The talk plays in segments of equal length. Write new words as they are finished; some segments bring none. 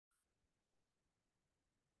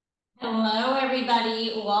Hello,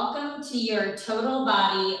 everybody. Welcome to your total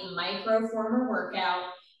body microformer workout.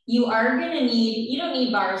 You don't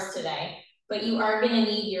need bars today, but you are gonna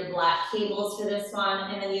need your black cables for this one.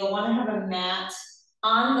 And then you'll wanna have a mat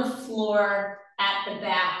on the floor at the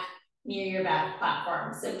back near your back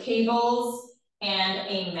platform. So cables and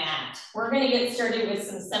a mat. We're gonna get started with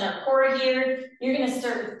some center core here. You're gonna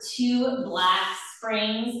start with 2 black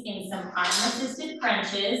springs in some arm-assisted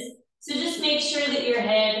crunches. So just make sure that your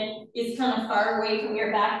head is kind of far away from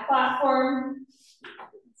your back platform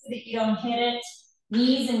so that you don't hit it.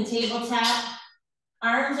 Knees and table tap.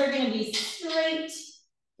 Arms are going to be straight.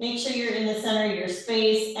 Make sure you're in the center of your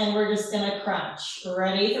space, and we're just going to crunch.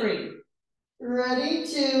 Ready, 3. Ready,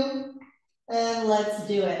 2. And let's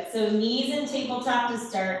do it. So knees and table tap to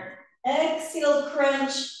start. Exhale,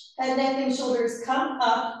 crunch. Head, neck, and shoulders come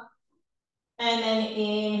up. And then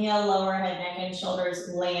inhale, lower head, neck, and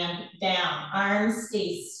shoulders land down. Arms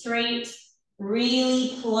stay straight.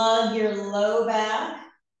 Really plug your low back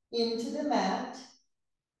into the mat.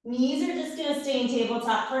 Knees are just gonna stay in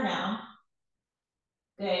tabletop for now.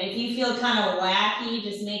 Good, if you feel kind of wacky,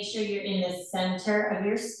 just make sure you're in the center of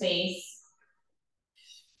your space.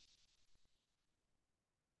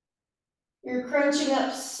 You're crunching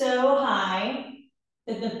up so high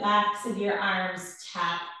that the backs of your arms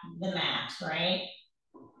tap the mat, right?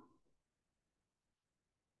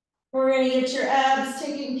 We're gonna get your abs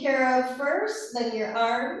taken care of first, then your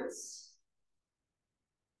arms.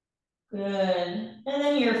 Good. And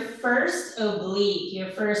then your first oblique, your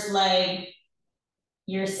first leg,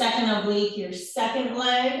 your second oblique, your second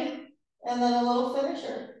leg, and then a little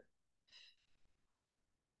finisher.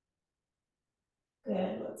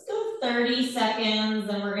 Good, let's go 30 seconds,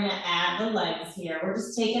 and we're gonna add the legs here. We're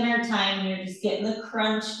just taking our time here, just getting the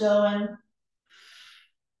crunch going.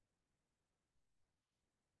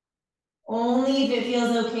 Only if it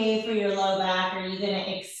feels okay for your low back are you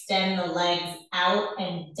gonna extend the legs out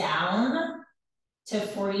and down to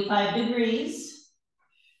 45 degrees.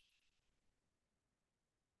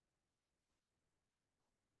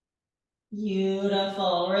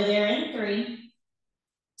 Beautiful, we're there in 3,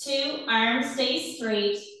 2, arms stay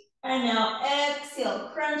straight. And now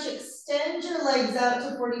exhale, crunch, extend your legs out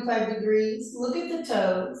to 45 degrees. Look at the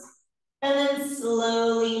toes. And then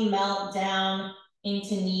slowly melt down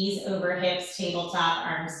into knees over hips, tabletop,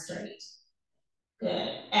 arms straight.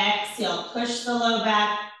 Good. Exhale, push the low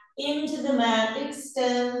back into the mat,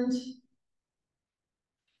 extend.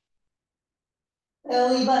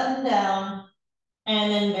 Belly button down.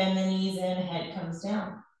 And then bend the knees in, head comes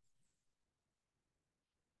down.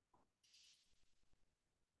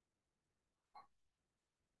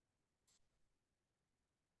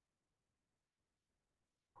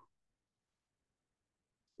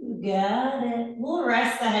 Got it. We'll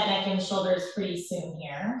rest the head, neck, and shoulders pretty soon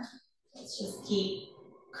here. Let's just keep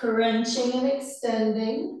crunching and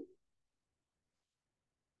extending.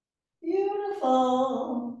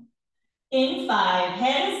 Beautiful. In 5,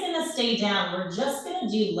 head is gonna stay down. We're just gonna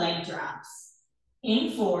do leg drops.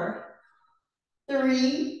 In 4,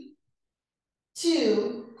 3,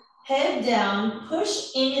 2, head down,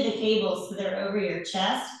 push into the cables so they're over your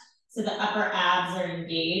chest, so the upper abs are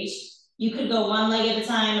engaged. You could go one leg at a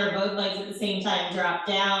time or both legs at the same time, drop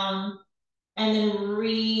down, and then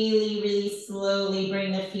really, really slowly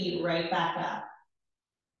bring the feet right back up.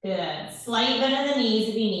 Good, slight bend of the knees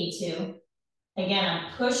if you need to. Again,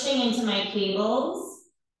 I'm pushing into my cables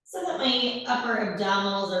so that my upper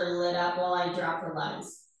abdominals are lit up while I drop the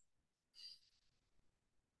legs.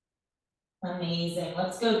 Amazing,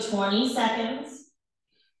 let's go 20 seconds.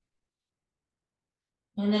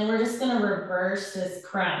 And then we're just gonna reverse this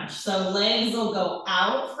crunch. So legs will go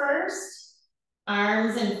out first,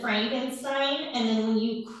 arms in Frankenstein, and then when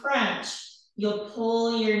you crunch, you'll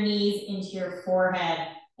pull your knees into your forehead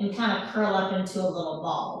and kind of curl up into a little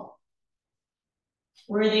ball.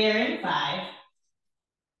 We're there in 5.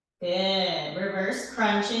 Good, reverse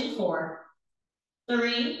crunch in 4,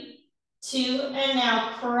 3, 2, and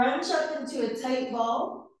now crunch up into a tight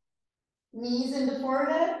ball. Knees into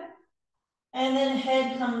forehead. And then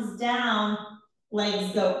head comes down,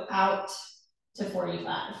 legs go out to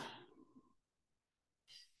 45.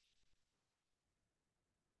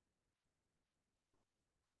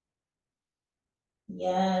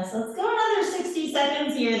 Yes, let's go another 60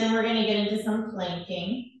 seconds here, then we're gonna get into some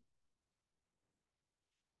planking.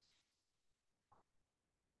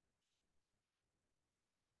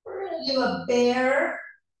 We're gonna do a bear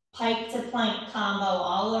pike to plank combo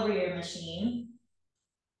all over your machine.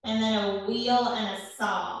 And then a wheel and a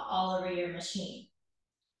saw all over your machine.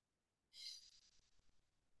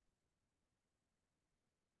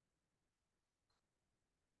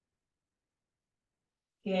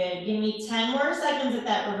 Good, give me 10 more seconds at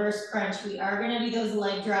that reverse crunch. We are gonna do those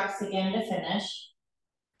leg drops again to finish.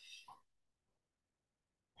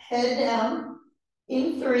 Head down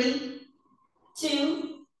in 3,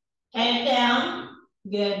 2, head down.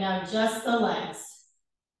 Good, now just the legs.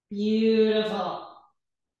 Beautiful.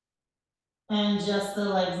 And just the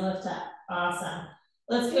legs lift up, awesome.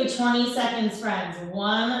 Let's go 20 seconds, friends.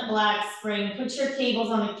 1 black spring, put your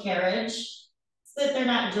cables on the carriage so that they're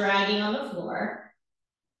not dragging on the floor.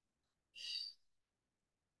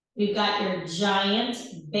 We've got your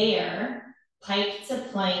giant bear pike to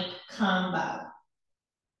plank combo.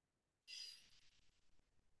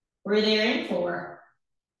 We're there in 4.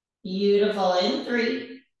 Beautiful, in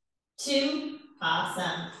 3, 2,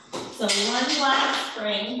 awesome. So 1 black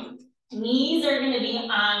spring, knees are gonna be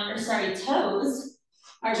on, toes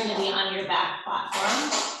are gonna be on your back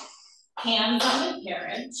platform. Hands on the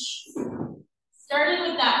carriage. Starting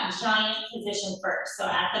with that giant position first. So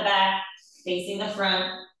at the back, facing the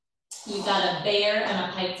front, you've got a bear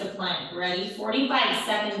and a pike to plank. Ready? 45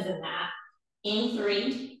 seconds in that. In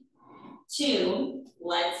 3, 2,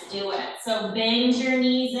 let's do it. So bend your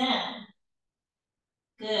knees in.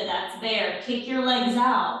 Good, that's bear. Kick your legs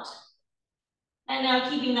out. And now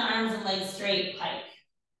keeping the arms and legs straight, pike.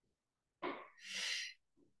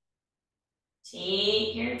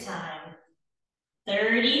 Take your time.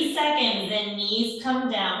 30 seconds, then knees come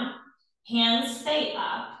down, hands stay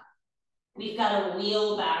up. We've got a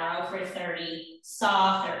wheelbarrow for 30,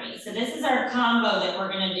 saw 30. So this is our combo that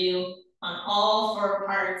we're gonna do on all 4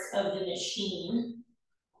 parts of the machine.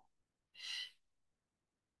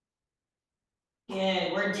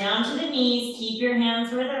 Good, we're down to the knees, keep your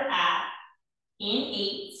hands where they're at. In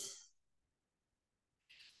 8.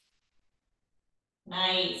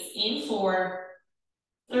 Nice, in 4,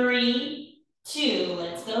 3, 2,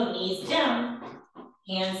 let's go, knees down,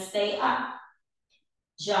 hands stay up.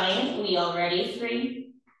 Giant wheel, ready,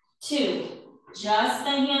 3, 2, just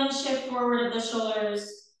the hand shift forward of the shoulders,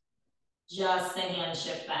 just the hand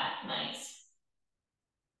shift back, nice.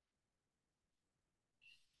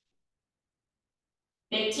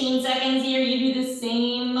 15 seconds here, you do the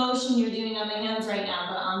same motion you're doing on the hands right now,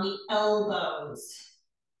 but on the elbows.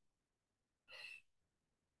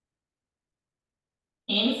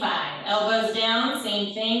 In 5, elbows down,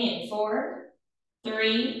 same thing, in 4,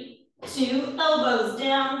 3, 2, elbows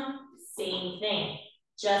down, same thing.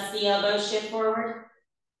 Just the elbow shift forward,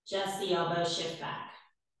 just the elbow shift back.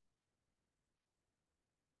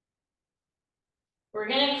 We're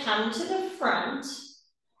gonna come to the front.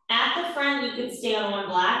 At the front, you could stay on 1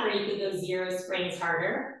 block, or you could go 0 springs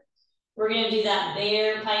harder. We're gonna do that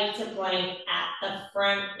bear pike to plank at the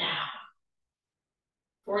front now.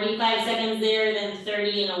 45 seconds there, then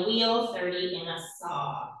 30 in a wheel, 30 in a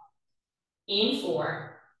saw. In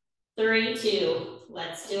 4, 3, 2,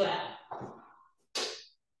 let's do it.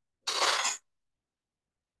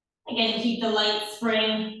 Again, keep the light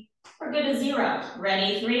spring. We're good to 0.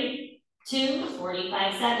 Ready, 3, 2,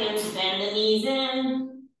 45 seconds, bend the knees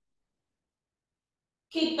in.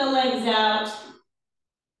 Keep the legs out.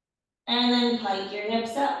 And then pike your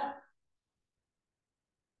hips up.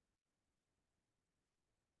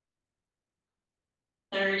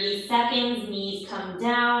 30 seconds, knees come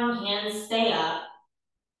down, hands stay up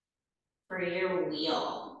for your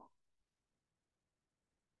wheel.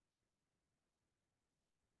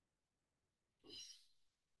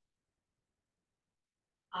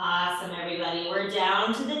 Awesome, everybody. We're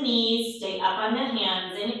down to the knees, stay up on the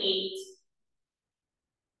hands in 8.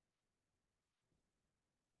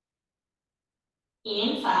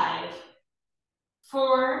 In 5,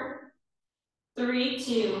 4, 3,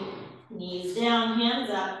 2, knees down,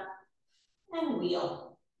 hands up, and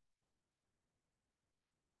wheel.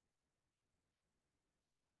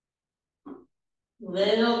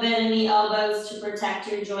 Little bit in the elbows to protect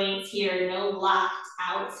your joints here, no locked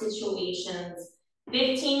out situations.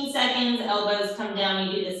 15 seconds, elbows come down,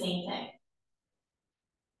 you do the same thing.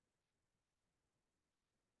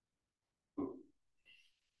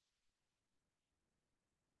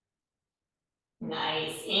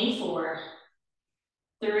 Nice, in 4,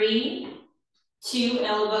 3, 2,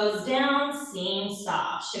 elbows down, same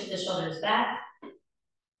saw. Shift the shoulders back,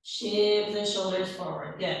 shift the shoulders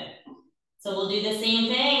forward, good. So we'll do the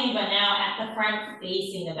same thing, but now at the front,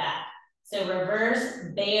 facing the back. So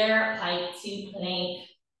reverse bear pike to plank.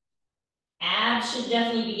 Abs should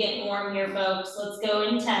definitely be getting warm here, folks. Let's go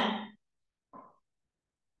in 10.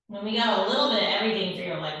 And we got a little bit of everything for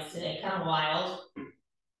your legs today, kind of wild.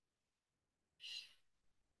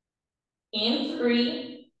 In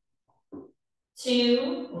 3,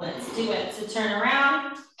 2, let's do it. So turn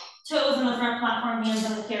around, toes on the front platform, hands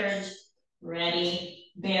on the carriage. Ready,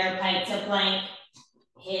 bear pike to plank,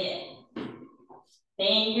 hit it.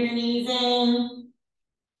 Bend your knees in,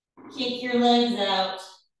 kick your legs out,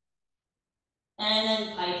 and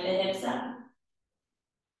then pike the hips up.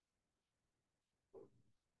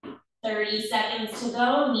 30 seconds to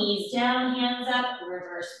go, knees down, hands up,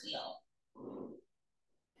 reverse wheel.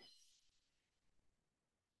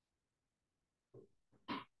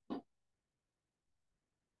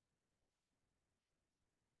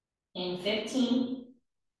 In 15.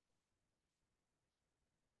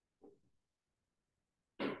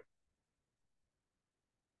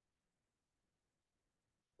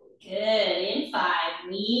 Good, in 5,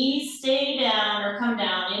 knees stay down or come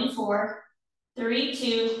down in 4, 3,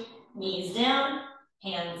 2, knees down,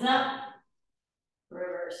 hands up,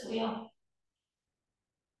 reverse wheel.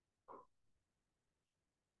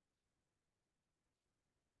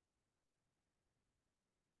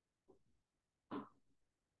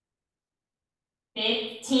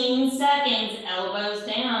 $15 seconds, elbows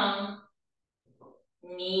down,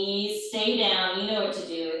 knees stay down. You know what to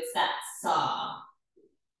do, it's that saw.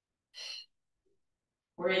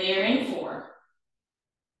 We're there in 4.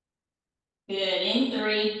 Good, in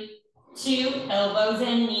 3, 2, elbows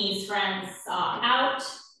and knees, friends, saw out.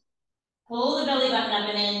 Pull the belly button up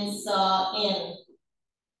and in, saw in.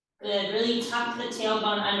 Good, really tuck the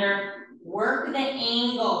tailbone under. Work the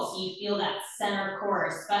angle so you feel that center core,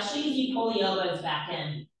 especially as you pull the elbows back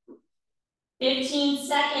in. 15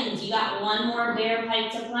 seconds, you got one more bear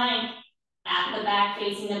pike to plank. At the back,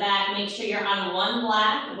 facing the back, make sure you're on one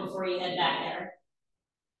black before you head back there.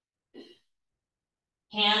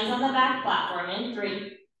 Hands on the back platform in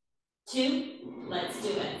 3, 2, let's do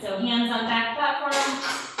it. So hands on back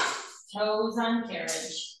platform, toes on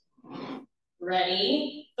carriage.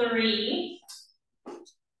 Ready, 3,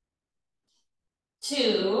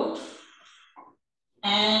 2,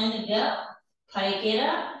 and go. Pike it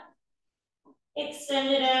up, extend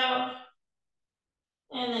it out,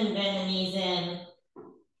 and then bend the knees in,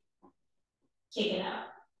 kick it out.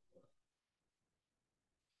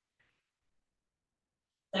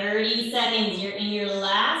 30 seconds, you're in your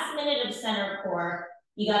last minute of center core.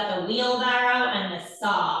 You got the wheelbarrow and the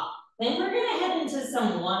saw. Then we're gonna head into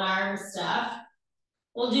some one arm stuff.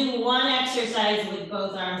 We'll do one exercise with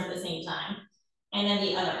both arms at the same time, and then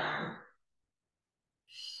the other arm.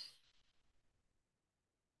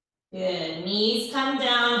 Good, knees come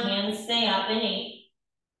down, hands stay up in 8.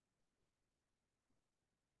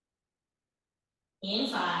 In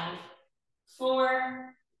 5,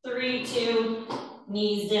 4, 3, 2,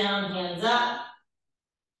 knees down, hands up.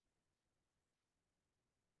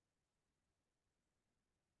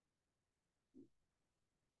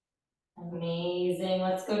 Amazing,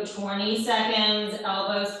 let's go 20 seconds,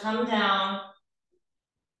 elbows come down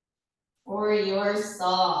for your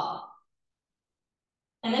saw.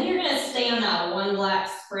 And then you're gonna stay on that one black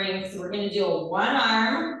spring, so we're gonna do a one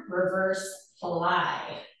arm reverse fly.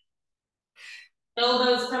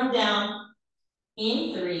 Elbows come down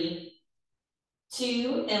in 3,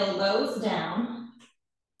 2, elbows down,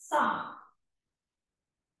 saw.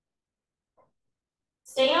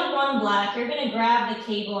 Stay on one black, you're gonna grab the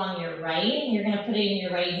cable on your right, and you're gonna put it in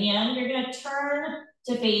your right hand. You're gonna turn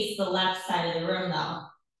to face the left side of the room though.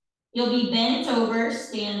 You'll be bent over,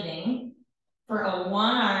 standing for a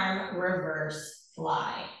one arm reverse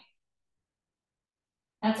fly.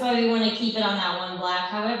 That's why we want to keep it on that one black.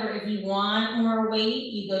 However, if you want more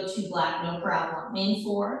weight, you go 2 black, no problem. In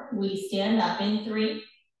 4, we stand up in 3,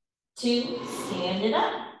 2, stand it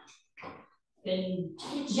up. Good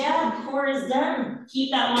job, 4 is done.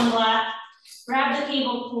 Keep that one black. Grab the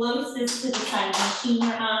cable closest to the side of the machine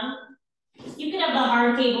you're on. You can have the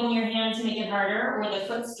hard cable in your hand to make it harder, or the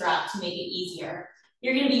foot strap to make it easier.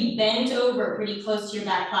 You're gonna be bent over pretty close to your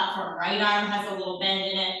back platform. Right arm has a little bend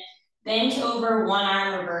in it. Bent over, one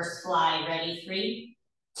arm reverse fly. Ready, 3,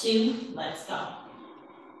 2, let's go.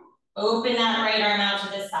 Open that right arm out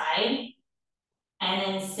to the side, and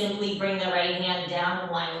then simply bring the right hand down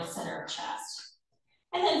in line with center of chest.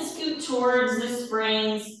 And then scoot towards the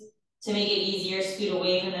springs to make it easier. Scoot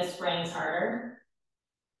away from the springs harder.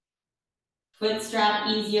 Foot strap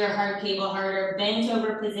easier, hard cable harder. Bent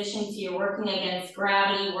over position so you're working against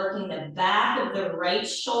gravity, working the back of the right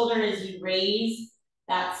shoulder as you raise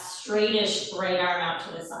that straightish right arm out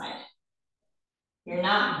to the side. You're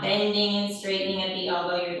not bending and straightening at the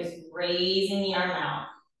elbow, you're just raising the arm out.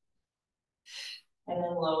 And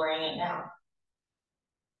then lowering it down.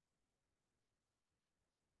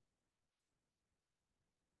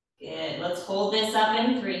 Good, let's hold this up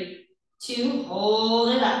in 3, 2,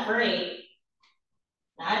 hold it up for 8.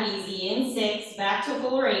 Not easy, in 6, back to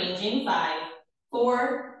full range in 5,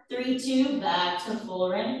 4, 3, 2, back to full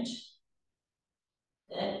range.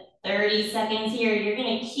 Good. 30 seconds here. You're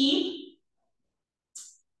gonna keep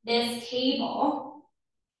this cable,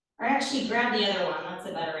 or actually grab the other one, that's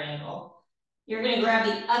a better angle. You're gonna grab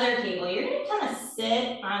the other cable. You're gonna kind of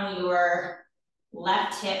sit on your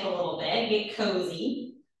left hip a little bit, get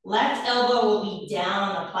cozy. Left elbow will be down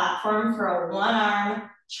on the platform for a one arm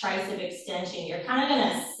tricep extension. You're kind of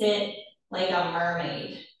gonna sit like a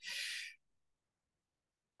mermaid.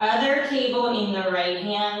 Other cable in the right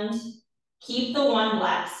hand. Keep the one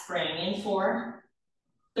black spring in 4,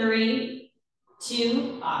 3,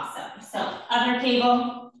 2, awesome. So other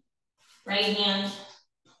cable, right hand.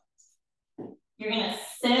 You're gonna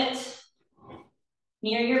sit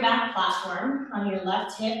near your back platform on your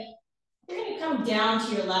left hip. You're gonna come down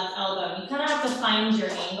to your left elbow. You kind of have to find your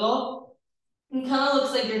angle. It kind of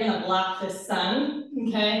looks like you're gonna block the sun,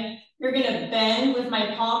 okay? You're gonna bend with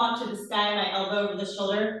my palm up to the sky, my elbow over the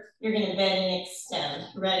shoulder. You're gonna bend and extend.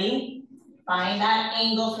 Ready? Find that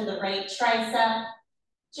angle for the right tricep.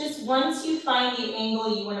 Just once you find the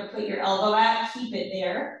angle you wanna put your elbow at, keep it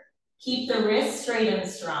there. Keep the wrist straight and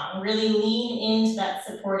strong. Really lean into that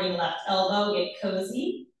supporting left elbow, get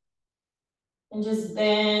cozy. And just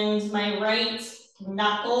bend my right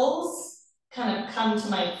knuckles, kind of come to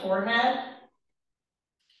my forehead.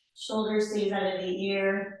 Shoulder stays out of the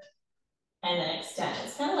ear, and then extend.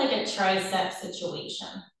 It's kind of like a tricep situation.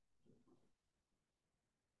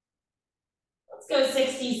 Let's go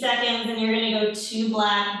 60 seconds, and you're gonna go 2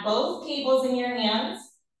 black, both cables in your hands.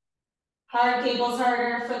 Hard cables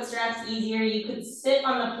harder, foot straps easier. You could sit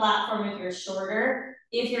on the platform if you're shorter.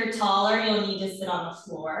 If you're taller, you'll need to sit on the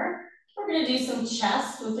floor. We're gonna do some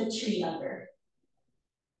chest with a tree hugger.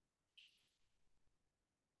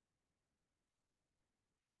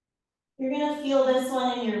 You're gonna feel this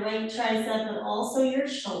one in your right tricep, but also your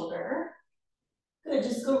shoulder. Good,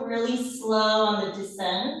 just go really slow on the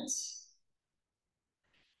descent.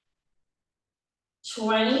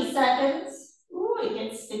 20 seconds. Ooh, it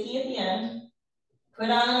gets sticky at the end. Put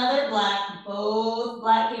on another black, both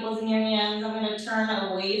black cables in your hands. I'm gonna turn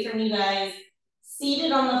away from you guys.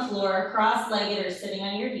 Seated on the floor, cross-legged or sitting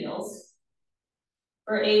on your heels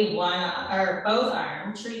for a both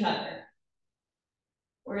arm tree hugger.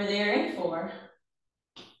 We're there in 4.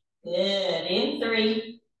 Good, in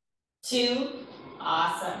 3, 2,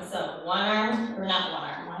 awesome. So one arm, or not one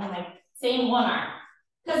arm, why am I saying one arm?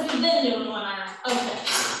 Because we've been doing one arm. Okay,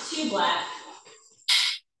 2 black.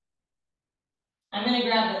 I'm gonna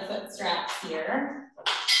grab the foot straps here.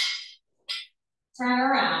 Turn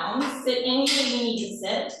around, sit anywhere you need to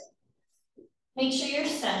sit. Make sure you're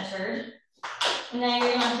centered. And now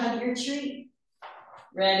you're gonna hug your tree.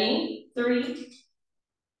 Ready? 3.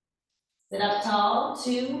 Sit up tall.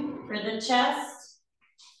 2 for the chest.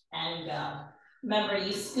 And go. Remember,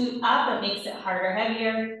 you scoot up, it makes it harder,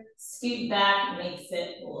 heavier. Scoot back, makes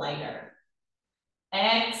it lighter.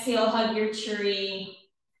 Exhale, hug your tree.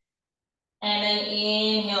 And then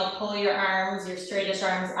inhale, pull your arms, your straightest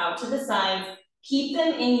arms out to the sides. Keep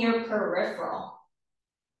them in your peripheral.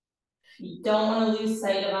 You don't want to lose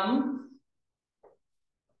sight of them.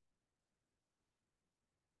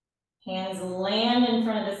 Hands land in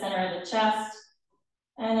front of the center of the chest.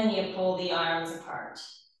 And then you pull the arms apart.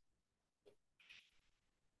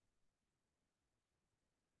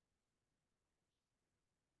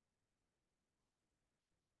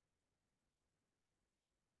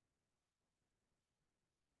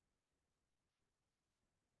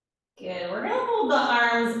 Good, we're gonna hold the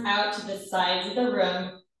arms out to the sides of the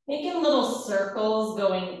room, making little circles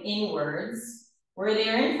going inwards. We're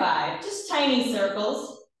there in 5, just tiny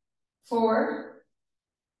circles. 4,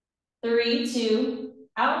 3, 2,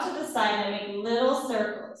 out to the side and make little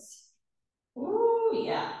circles. Ooh,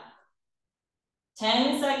 yeah.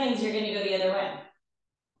 10 seconds, you're gonna go the other way.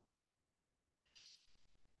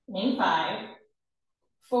 In 5,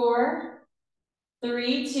 4,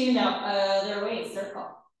 3, 2, now other way, circle.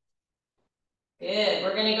 Good,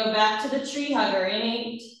 we're gonna go back to the tree hugger in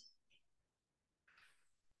 8.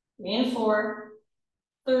 In 4,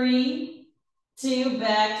 3, 2,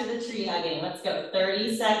 back to the tree hugging. Let's go,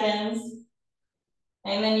 30 seconds.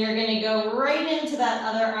 And then you're gonna go right into that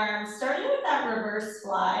other arm, starting with that reverse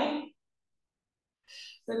fly.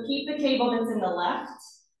 So keep the cable that's in the left.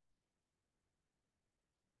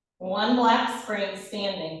 1 black spring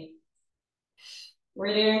standing.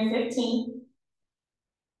 We're there in 15.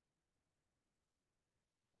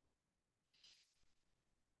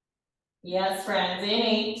 Yes, friends, in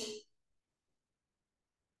 8.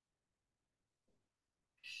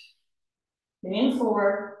 In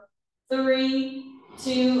 4, 3,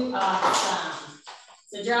 2, awesome.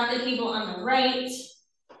 So drop the cable on the right.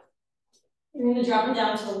 You're gonna drop it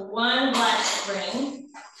down to one black spring.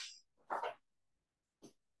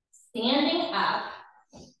 Standing up,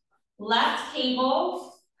 left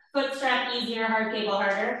cable, foot strap easier, hard cable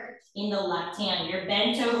harder, in the left hand. You're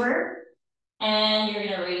bent over, and you're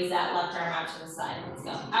gonna raise that left arm out to the side. Let's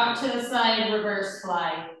go. Out to the side, reverse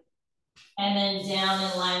fly. And then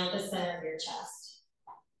down in line with the center of your chest.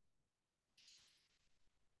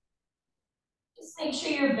 Just make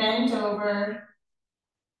sure you're bent over.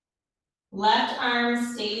 Left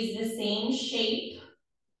arm stays the same shape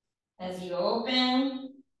as you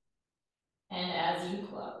open and as you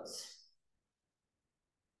close.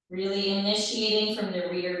 Really initiating from the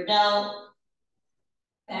rear delt,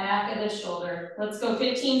 back of the shoulder. Let's go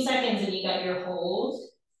 15 seconds and you got your hold.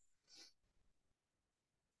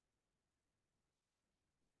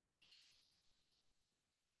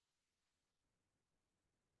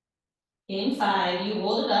 In 5, you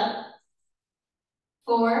hold it up.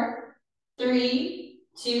 4, 3,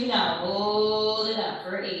 2, now hold it up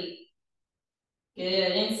for 8. Good,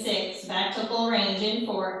 in 6, back to full range. In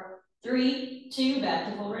 4, 3, 2, back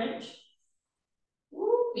to full range.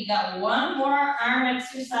 Woo. We got one more arm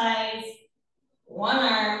exercise. One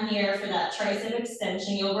arm here for that tricep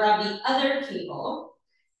extension. You'll grab the other cable.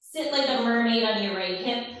 Sit like a mermaid on your right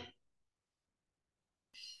hip.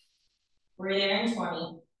 We're there in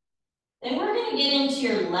 20. Then we're gonna get into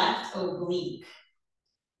your left oblique.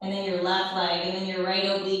 And then your left leg, and then your right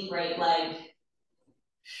oblique, right leg.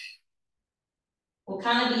 We'll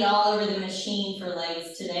kind of be all over the machine for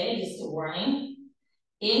legs today, just a warning.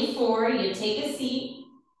 In 4, you take a seat.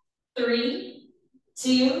 3,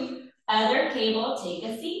 2, other cable, take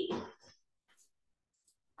a seat.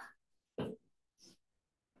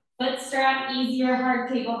 Foot strap, easier,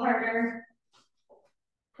 hard cable harder.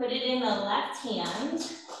 Put it in the left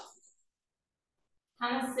hand.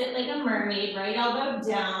 Kind of sit like a mermaid, right elbow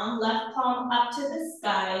down, left palm up to the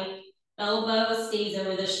sky, elbow stays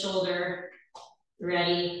over the shoulder.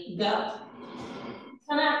 Ready, go.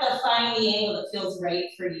 Kind of have to find the angle that feels right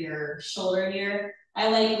for your shoulder here. I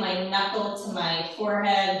like my knuckle to my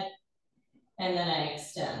forehead, and then I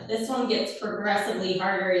extend. This one gets progressively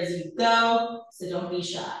harder as you go, so don't be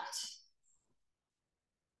shocked.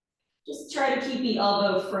 Just try to keep the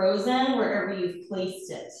elbow frozen wherever you've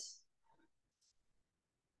placed it.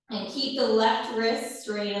 And keep the left wrist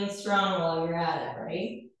straight and strong while you're at it,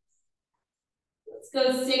 right? Let's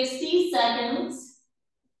go 60 seconds.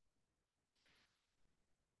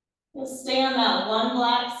 You'll stay on that one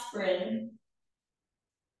black spring.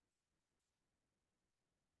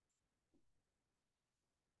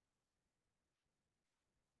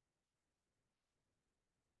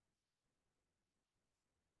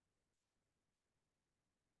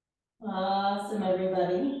 Awesome,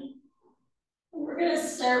 everybody. We're gonna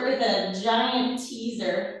start with a giant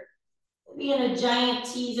teaser. We'll be in a giant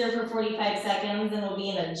teaser for 45 seconds, and we'll be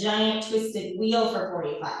in a giant twisted wheel for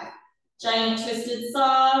 45. Giant twisted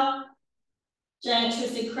saw, giant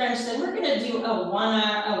twisted crunch. Then we're gonna do a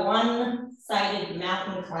one-sided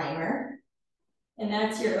mountain climber, and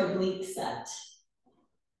that's your oblique set.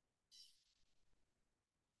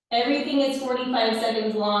 Everything is 45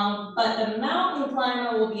 seconds long, but the mountain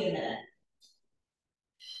climber will be a minute.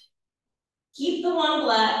 Keep the one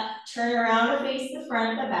black, turn around to face the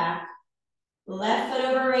front, the back. Left foot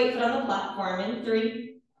over right foot on the platform in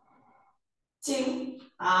 3, 2,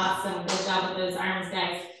 awesome, good job with those arms,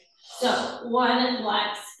 guys. So, one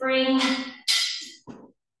black spring,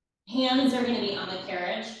 hands are gonna be on the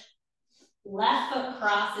carriage. Left foot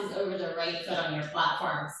crosses over the right foot on your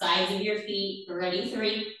platform. Sides of your feet, ready,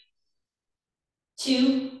 3,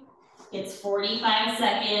 2, it's 45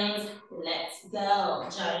 seconds, let's go.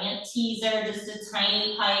 Giant teaser, just a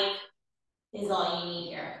tiny pike is all you need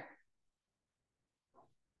here.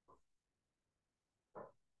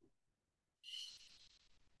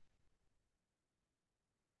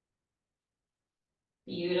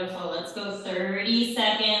 Beautiful, let's go 30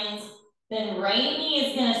 seconds. Then right knee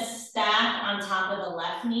is gonna stack on top of the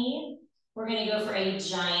left knee. We're gonna go for a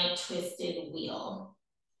giant twisted wheel.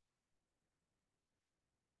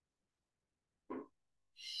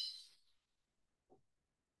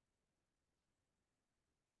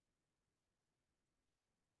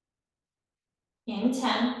 In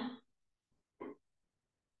 10.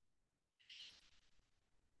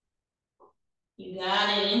 You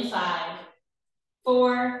got it in 5,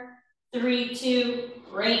 4, 3, 2,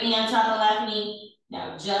 right knee on top of left knee.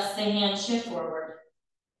 Now just the hand shift forward.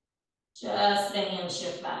 Just the hand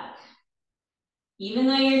shift back. Even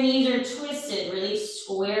though your knees are twisted, really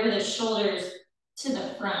square the shoulders to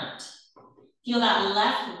the front. Feel that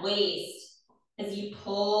left waist as you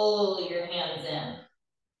pull your hands in.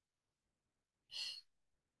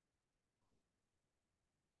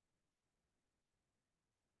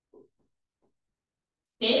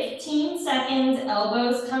 15 seconds,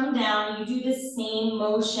 elbows come down. You do the same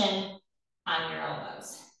motion on your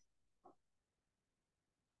elbows.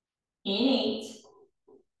 In 8.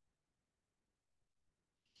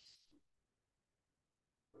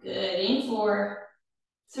 Good, in 4,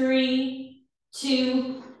 3,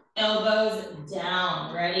 2, elbows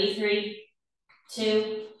down. Ready, 3,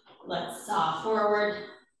 2, let's saw forward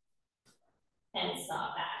and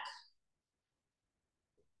saw back.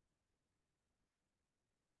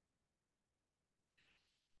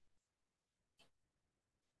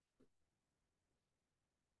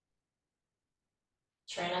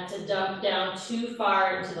 Try not to dump down too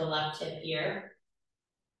far into the left hip here.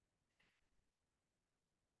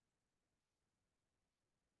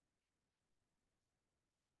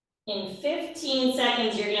 In 15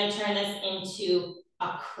 seconds, you're gonna turn this into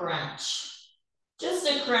a crunch. Just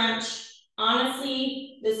a crunch.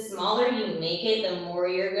 Honestly, the smaller you make it, the more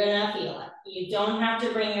you're gonna feel it. You don't have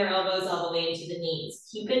to bring your elbows all the way into the knees.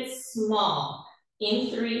 Keep it small.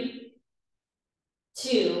 In 3,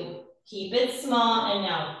 2, keep it small, and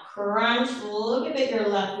now crunch, look up at your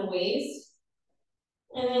left waist,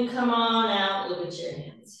 and then come on out, look at your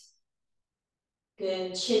hands.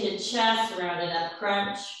 Good, chin to chest, rounded up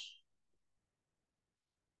crunch.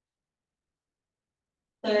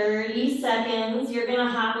 30 seconds, you're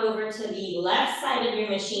gonna hop over to the left side of your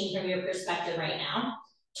machine from your perspective right now.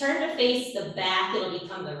 Turn to face the back, it'll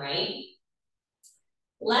become the right.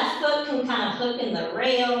 Left foot can kind of hook in the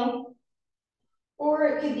rail, or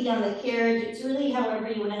it could be on the carriage. It's really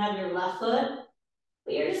however you wanna have your left foot.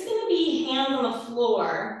 But you're just gonna be hands on the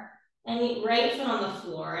floor, and the right foot on the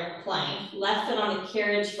floor in plank, left foot on the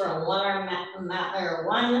carriage for a one-sided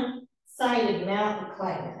mat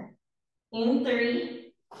recliner. In 3,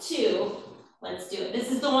 2, let's do it. This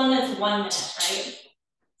is the one that's 1 minute, right?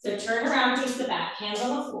 So turn around, face the back, hands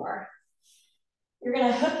on the floor. You're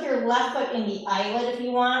gonna hook your left foot in the eyelet if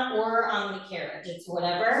you want, or on the carriage, it's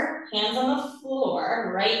whatever. Hands on the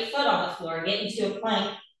floor, right foot on the floor, get into a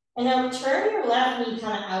plank. And now turn your left knee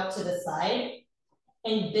kind of out to the side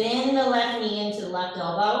and bend the left knee into the left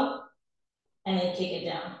elbow and then kick it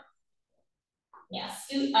down. Yeah,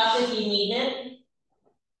 scoot up if you need it.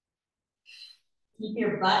 Keep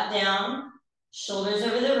your butt down, shoulders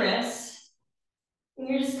over the wrists. And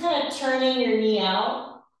you're just kind of turning your knee out.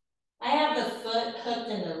 I have the foot hooked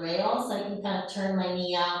in the rail, so I can kind of turn my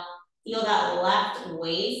knee out. Feel that left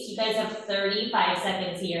waist. You guys have 35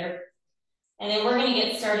 seconds here. And then we're gonna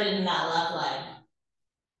get started in that left leg.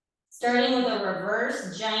 Starting with a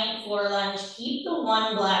reverse giant floor lunge. Keep the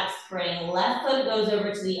one black spring. Left foot goes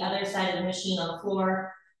over to the other side of the machine on the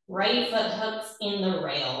floor. Right foot hooks in the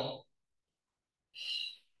rail.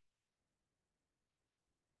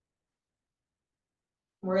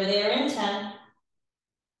 We're there in 10.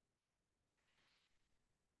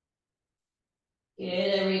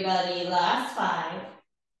 Good, everybody. Last 5,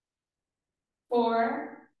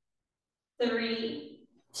 4, 3,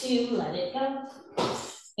 2, let it go.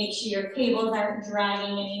 Make sure your cables aren't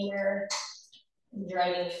dragging anywhere.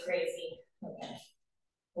 Driving you crazy. Okay,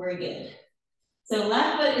 we're good. So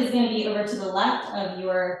left foot is going to be over to the left of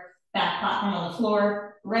your back platform on the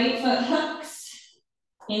floor. Right foot hooks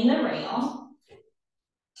in the rail.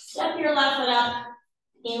 Step your left foot up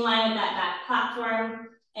in line with that back platform.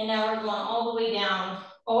 And now we're going all the way down,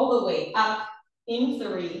 all the way up in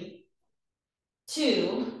 3,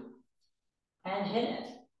 2, and hit it.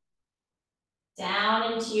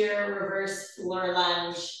 Down into your reverse floor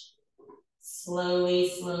lunge. Slowly,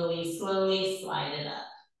 slowly, slowly slide it up.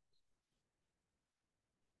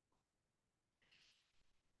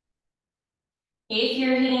 If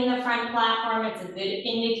you're hitting the front platform, it's a good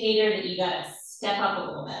indicator that you gotta step up a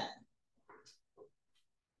little bit.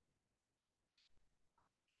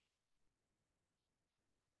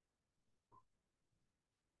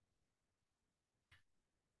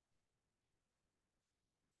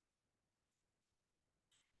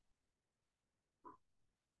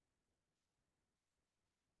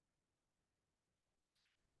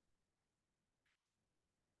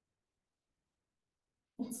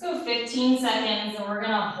 Let's go 15 seconds and we're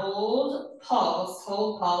gonna hold pulse,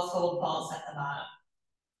 hold pulse, hold pulse at the bottom.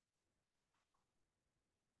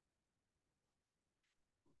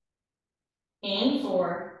 In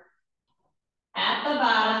 4, at the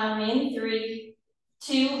bottom, in 3,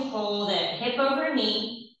 2, hold it, hip over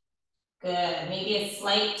knee. Good, maybe a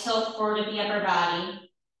slight tilt forward of the upper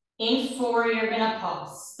body. In 4, you're gonna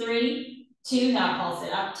pulse. 3, 2, now pulse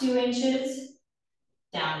it up 2 inches,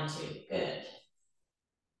 down 2, good.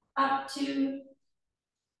 Up 2,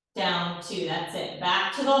 down 2, that's it.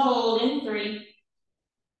 Back to the hold in 3,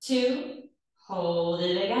 2, hold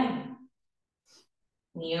it again.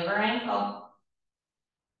 knee over ankle.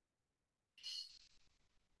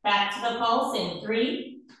 Back to the pulse in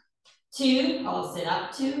 3, 2, pulse it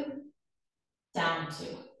up 2, down 2.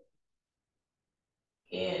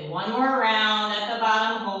 Good, one more round at the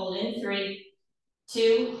bottom, hold in 3,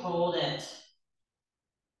 2, hold it.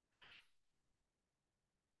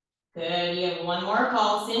 Good, you have one more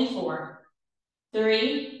pulse in 4,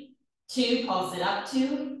 3, 2, pulse it up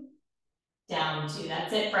 2, down 2.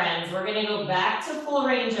 That's it, friends. We're gonna go back to full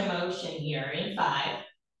range of motion here in 5,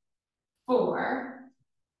 4,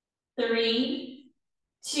 3,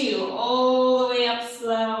 2, all the way up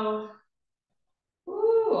slow.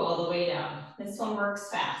 Woo, all the way down. This one works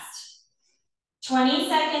fast. 20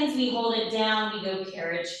 seconds, we hold it down, we go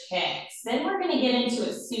carriage kicks. Then we're gonna get into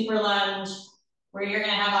a super lunge where you're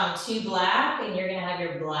gonna have on 2 black and you're gonna have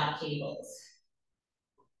your black cables.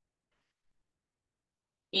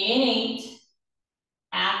 In 8,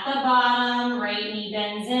 at the bottom, right knee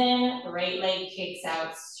bends in, right leg kicks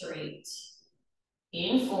out straight.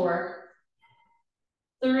 In 4,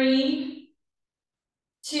 3,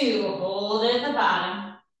 2, hold at the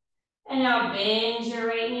bottom. And now bend your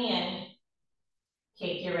right knee in.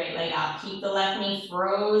 Kick your right leg out. Keep the left knee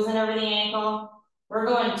frozen over the ankle. We're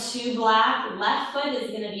going 2 black. Left foot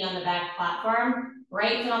is going to be on the back platform.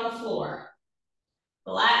 Right foot on the floor.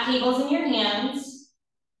 Black cables in your hands.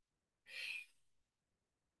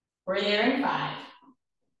 We're there in 5.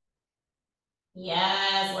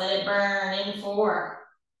 Yes, let it burn in 4,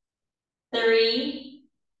 3,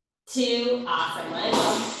 2, awesome, let it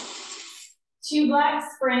go. 2 black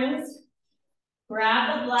springs.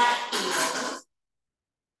 Grab the black cables.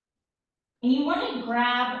 And you want to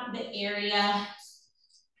grab the area,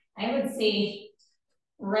 I would say,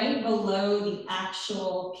 right below the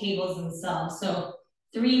actual cables themselves. So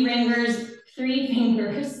 3 fingers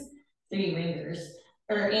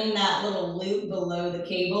are in that little loop below the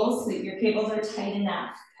cables. So your cables are tight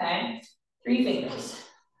enough, okay? 3 fingers.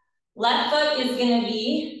 Left foot is gonna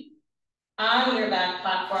be on your back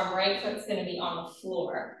platform, right foot's gonna be on the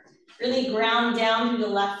floor. Really ground down through the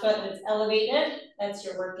left foot that's elevated. That's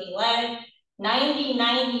your working leg.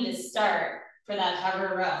 90-90 to start for that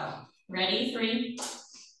hover row. Ready? 3,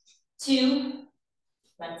 2,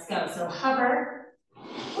 let's go. So hover,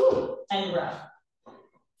 and row.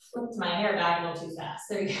 Flipped my hair back a little too fast.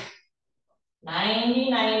 There you go.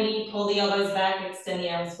 90-90, pull the elbows back, extend the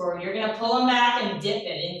arms forward. You're gonna pull them back and dip it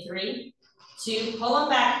in 3, 2, pull them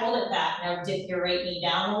back, hold it back. Now dip your right knee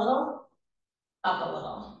down a little, up a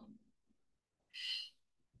little.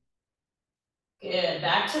 Good,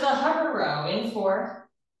 back to the hover row in 4,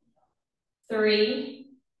 3,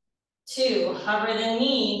 2, hover the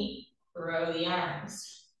knee, row the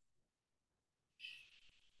arms.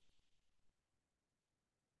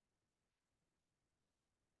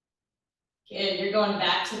 Good, you're going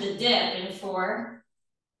back to the dip in 4,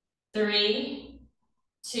 3,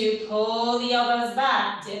 2, pull the elbows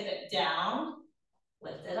back, dip it down,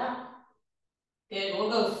 lift it up. Good, we'll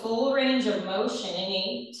go full range of motion in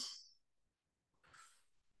 8,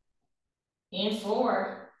 in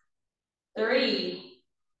 4, 3,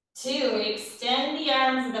 2, extend the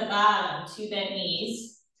arms at the bottom, 2 bent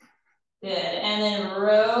knees. Good, and then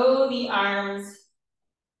row the arms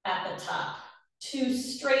at the top, 2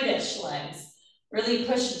 straightish legs. Really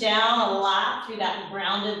push down a lot through that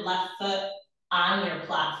grounded left foot on your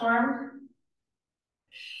platform.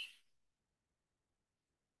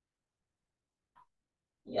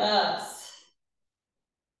 Yes.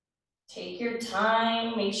 Take your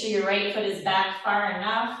time, make sure your right foot is back far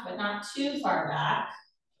enough, but not too far back.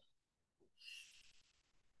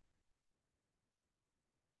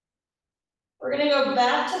 We're gonna go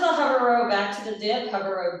back to the hover row, back to the dip,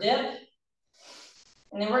 hover row dip.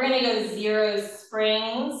 And then we're gonna go 0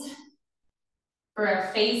 springs for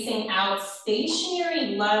a facing out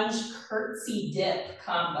stationary lunge curtsy dip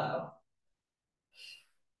combo.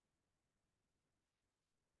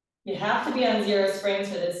 You have to be on 0 springs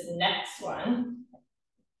for this next one.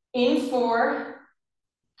 In 4,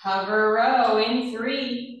 hover row in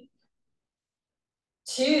 3,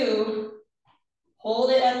 2,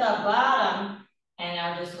 hold it at the bottom, and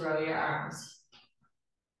now just row your arms.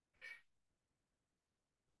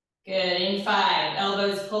 Good, in 5,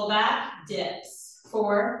 elbows pull back, dips.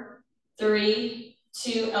 4, 3,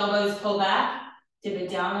 2, elbows pull back, dip it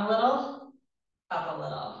down a little, up a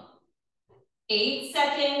little. 8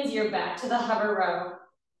 seconds, you're back to the hover row.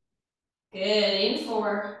 Good, in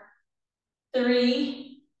 4,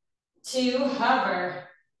 3, 2, hover,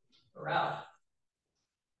 row.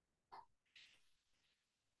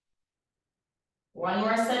 One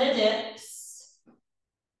more set of dips.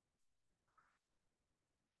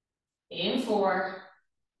 In 4,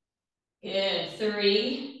 Good.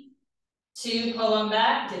 3, 2, pull them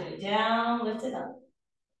back, dip it down, lift it up.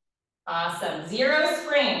 Awesome. 0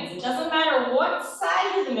 springs. It doesn't matter what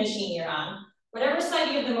side of the machine you're on. Whatever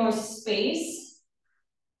side you have the most space,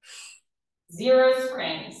 0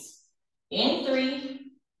 springs. In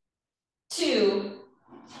 3, 2,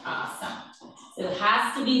 awesome. So it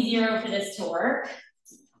has to be 0 for this to work.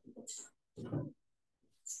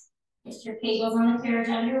 Get your cables on the carriage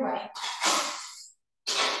underway.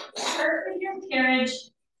 Start with your carriage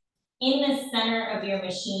in the center of your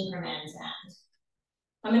machine from end to end.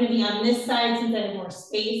 I'm going to be on this side since I have more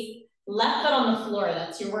space. Left foot on the floor,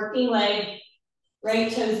 that's your working leg.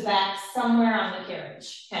 Right toes back somewhere on the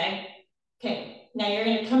carriage, okay? Okay, now you're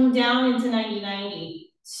going to come down into 90-90.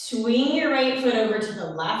 Swing your right foot over to the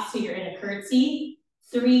left so you're in a curtsy.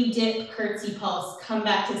 3 dip, curtsy pulse, come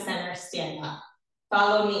back to center, stand up.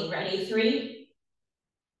 Follow me, ready? 3,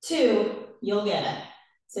 2, you'll get it.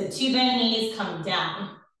 So 2 bent knees, come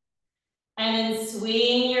down. And then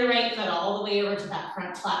swing your right foot all the way over to that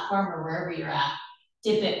front platform or wherever you're at.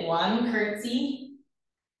 Dip it 1, curtsy.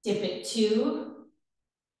 Dip it 2.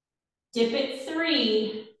 Dip it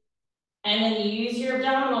 3. And then you use your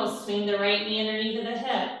abdominals, swing the right knee underneath of the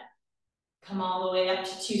hip. Come all the way up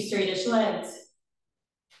to 2 straightish legs.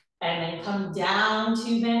 And then come down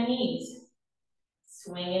 2 bent knees.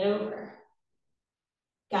 Swing it over.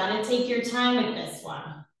 Gotta take your time with this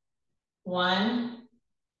one. 1,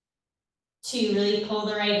 2, really pull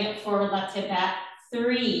the right hip forward, left hip back.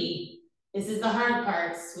 3, this is the hard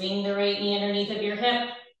part. Swing the right knee underneath of your hip.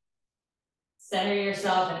 Center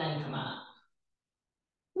yourself and then come up.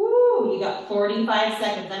 Woo, you got 45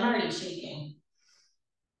 seconds. I'm already shaking.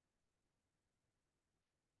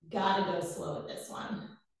 Gotta go slow with this one.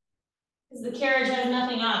 Because the carriage has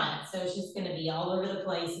nothing on it, so it's just gonna be all over the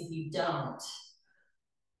place if you don't.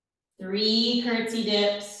 3 curtsy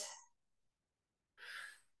dips.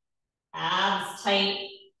 Abs tight.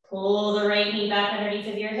 Pull the right knee back underneath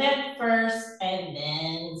of your hip first, and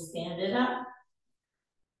then stand it up.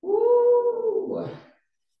 Woo!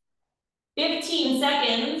 15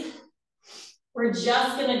 seconds. We're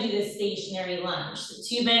just gonna do the stationary lunge. So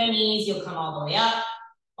 2 bent knees, you'll come all the way up,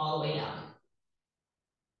 all the way down.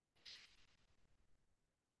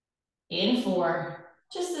 In 4,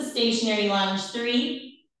 just a stationary lunge.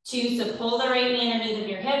 3, 2, so pull the right knee underneath of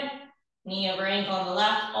your hip, knee over ankle on the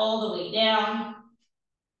left, all the way down,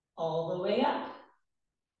 all the way up.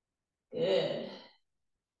 Good.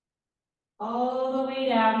 All the way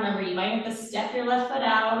down. Remember, you might have to step your left foot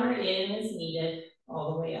out or in as needed,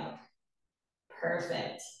 all the way up.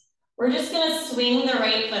 Perfect. We're just gonna swing the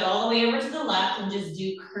right foot all the way over to the left and just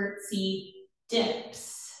do curtsy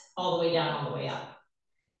dips, all the way down, all the way up.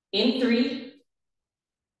 In 3,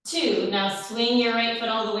 2, now swing your right foot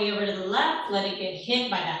all the way over to the left, let it get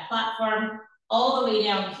hit by that platform, all the way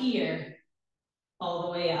down here, all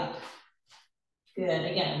the way up. Good,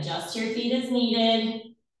 again, adjust your feet as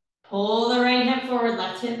needed. Pull the right hip forward,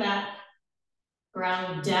 left hip back.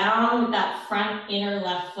 Ground down with that front inner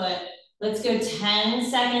left foot. Let's go 10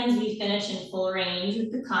 seconds. We finish in full range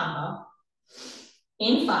with the combo.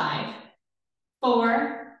 In 5,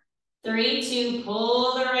 4, 3, 2,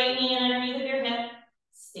 pull the right knee in underneath of your hip.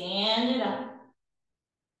 Stand it up.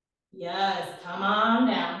 Yes, come on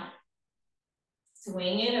down.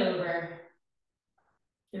 Swing it over.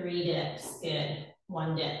 3 dips, good.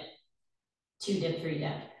 1 dip, 2 dip, 3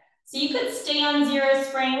 dip. So you could stay on 0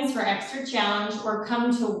 springs for extra challenge or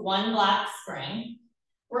come to 1 black spring.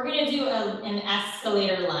 We're gonna do an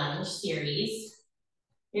escalator lunge series.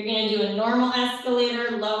 You're gonna do a normal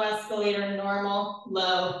escalator, low escalator, normal,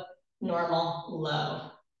 low, normal,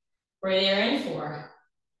 low. We're there in 4.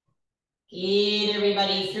 Get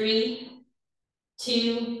everybody 3,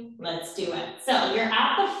 2, let's do it. So you're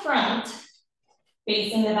at the front,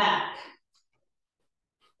 facing the back.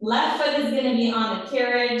 Left foot is gonna be on the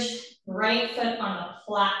carriage, right foot on the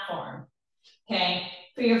platform, okay?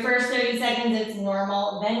 For your first 30 seconds, it's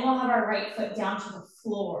normal. Then we'll have our right foot down to the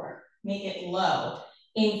floor, make it low.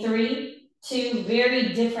 In 3, 2,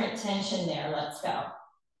 very different tension there, let's go.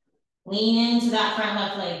 Lean into that front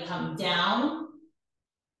left leg, come down.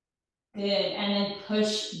 Good, and then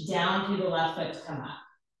push down through the left foot to come up.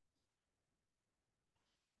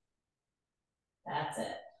 That's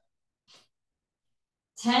it.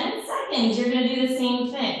 10 seconds, you're gonna do the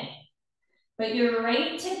same thing. But your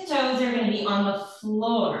right tiptoes are gonna be on the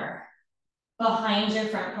floor behind your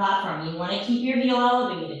front platform. You wanna keep your heel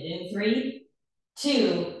elevated. In 3,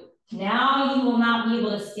 2, now you will not be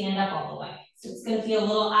able to stand up all the way. So it's gonna feel a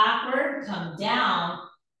little awkward, come down,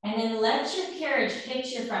 and then let your carriage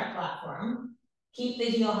hit your front platform. Keep the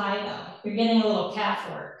heel high though. You're getting a little calf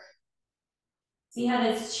work. See how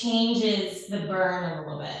this changes the burn a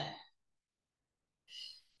little bit.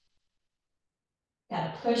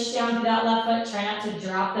 Gotta push down through that left foot, try not to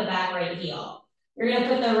drop the back right heel. You're gonna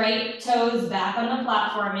put the right toes back on the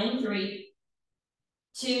platform in 3,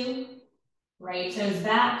 2, right toes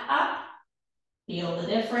back up. Feel the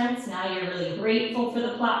difference. Now you're really grateful for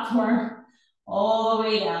the platform. All the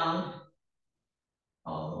way down,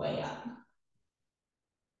 all the way up.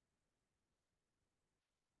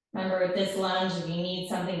 Remember with this lunge, if you need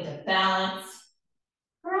something to balance,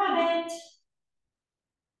 grab it.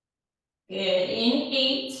 Good, in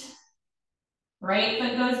 8. Right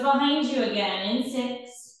foot goes behind you again in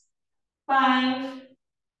 6, 5,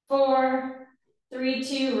 4, 3,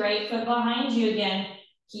 2, right foot behind you again.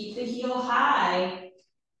 Keep the heel high.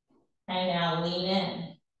 And now lean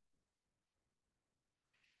in.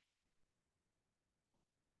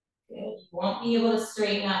 Good. You won't be able to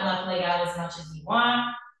straighten that left leg out as much as you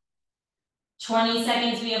want. 20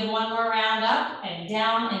 seconds, we have one more round up and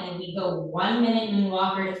down, and then we go 1 minute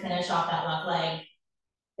moonwalker to finish off that left leg.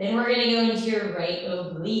 Then we're gonna go into your right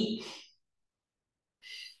oblique.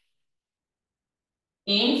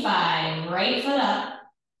 In 5, right foot up.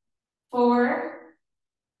 4,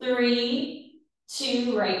 3,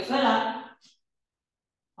 2, right foot up.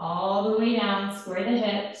 All the way down, square the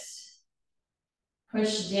hips.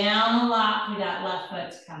 Push down a lot through that left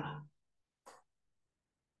foot to come up.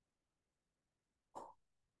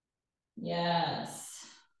 Yes.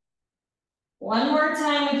 One more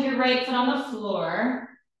time with your right foot on the floor.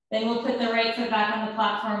 Then we'll put the right foot back on the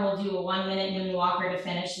platform. We'll do a 1 minute moonwalker to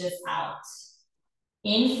finish this out.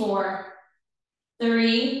 In 4,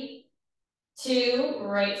 3, 2,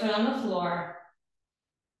 right foot on the floor.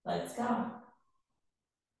 Let's go.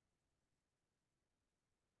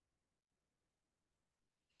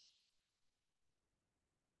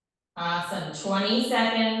 Awesome, 20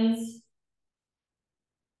 seconds.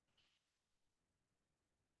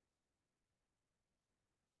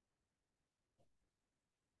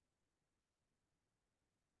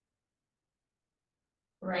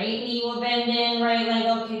 Right knee will bend in, right leg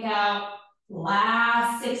will kick out.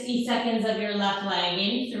 Last 60 seconds of your left leg.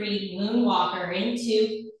 In 3, moonwalker. In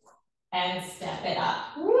 2, and step it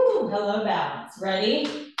up. Woo, hello balance.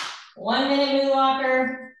 Ready? 1 minute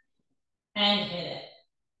moonwalker, and hit it.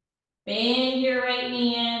 Bend your right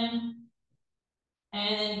knee in,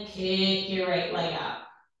 and then kick your right leg out.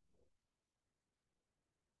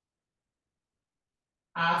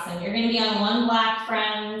 Awesome, you're gonna be on one black,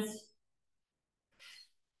 friends.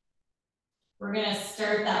 We're gonna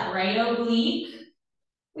start that right oblique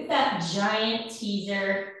with that giant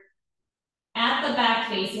teaser at the back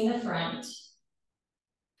facing the front.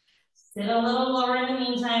 Sit a little lower in the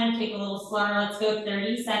meantime, kick a little slower. Let's go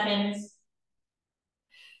 30 seconds.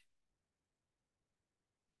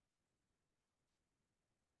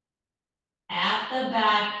 At the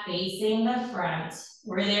back facing the front.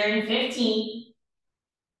 We're there in 15.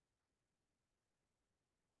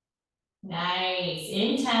 Nice,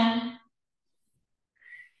 in 10.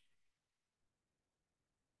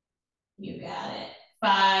 You got it.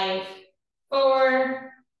 5,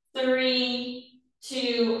 4, 3,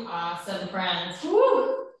 2. Awesome, friends.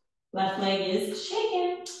 Woo! Left leg is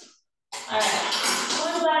shaking. All right,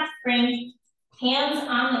 one last spring. Hands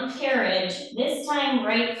on the carriage. This time,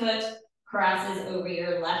 right foot crosses over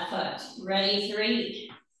your left foot. Ready?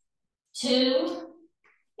 3, 2.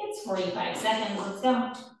 It's 45 seconds. Let's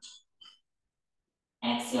go.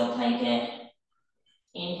 Exhale, plank it.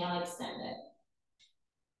 Inhale, extend it.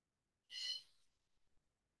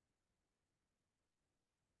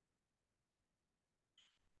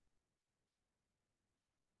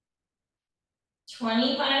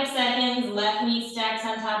 25 seconds, left knee stacks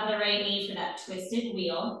on top of the right knee for that twisted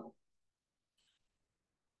wheel.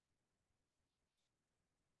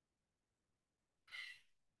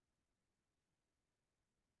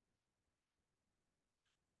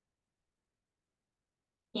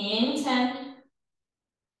 In 10.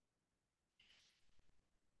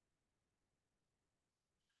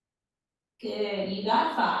 Good, you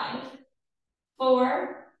got 5,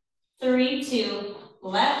 4, 3, 2.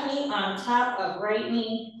 Left knee on top of right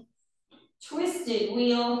knee. Twisted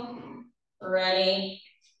wheel. Ready.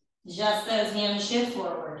 Just those hands shift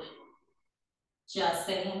forward. Just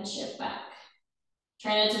the hands shift back.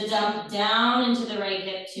 Try not to dump down into the right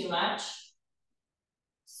hip too much.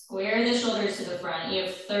 Square the shoulders to the front. You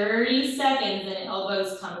have 30 seconds and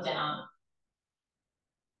elbows come down.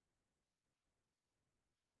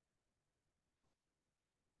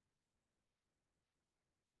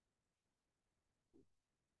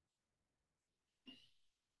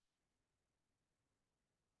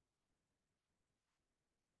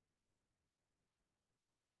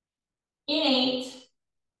 in 8,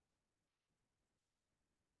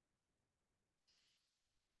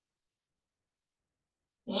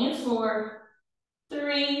 in 4,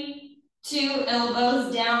 3, 2,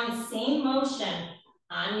 elbows down, same motion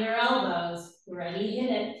on your elbows. Ready,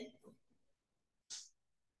 hit it.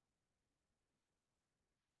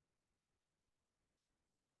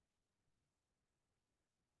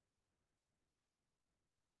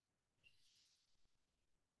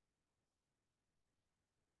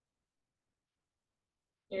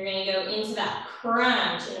 You're gonna go into that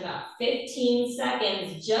crunch in about 15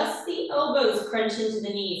 seconds. Just the elbows crunch into the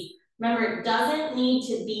knees. Remember, it doesn't need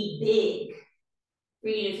to be big for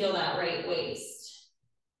you to feel that right waist.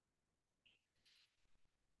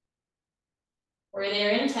 We're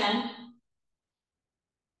there in 10.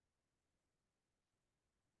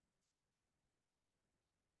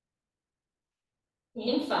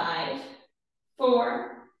 In 5,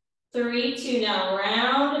 4, 3, 2. Now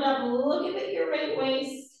round it up, look up at your right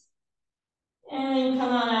waist. And then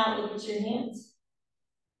come on out, look at your hands.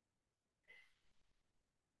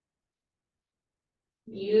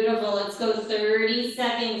 Beautiful, let's go 30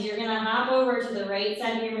 seconds. You're gonna hop over to the right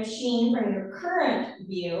side of your machine from your current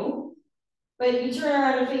view, but you turn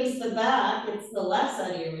around and face the back, it's the left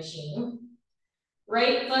side of your machine.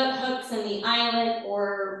 Right foot hooks in the eyelet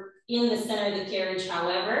or in the center of the carriage,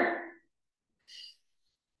 however.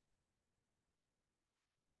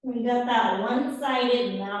 We got that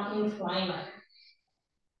one-sided mountain climber.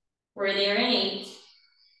 We're there in 8.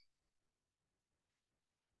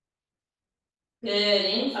 Good,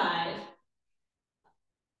 in 5,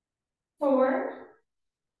 4,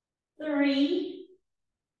 3,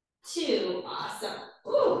 2. Awesome.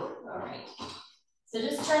 Ooh, all right. So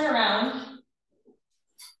just turn around.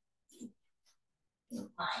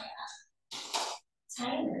 My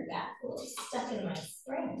timer got a little stuck in my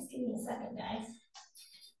springs. Give me a second, guys.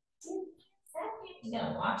 You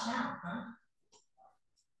gotta watch out, huh?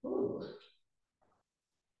 Ooh.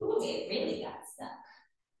 Ooh, it really got stuck.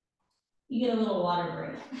 You get a little water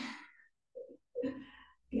break.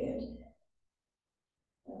 Good.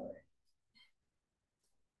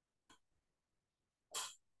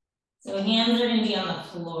 So hands are gonna be on the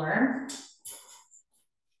floor.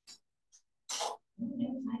 I don't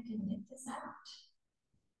know if I can get this out.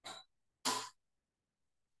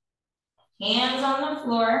 Hands on the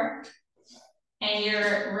floor, and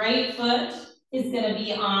your right foot is gonna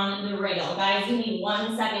be on the rail. Guys, you need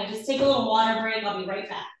 1 second. Just take a little water break. I'll be right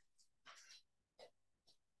back.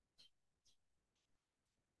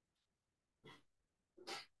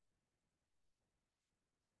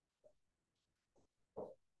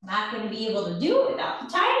 Not gonna be able to do it without the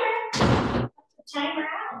timer. The timer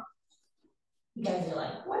out. You guys are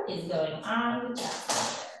like, what is going on with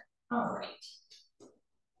that? All right.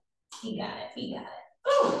 We got it, we got it.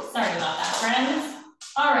 Oh, sorry about that, friends.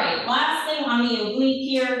 All right, last thing on the oblique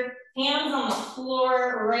here. Hands on the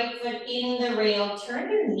floor, right foot in the rail.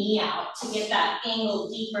 Turn your knee out to get that angle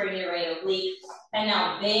deeper in your right oblique. And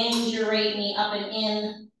now bend your right knee up and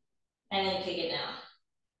in, and then kick it down.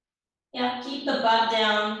 Yeah, keep the butt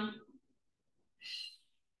down.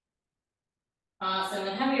 Awesome,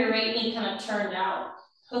 and have your right knee kind of turned out.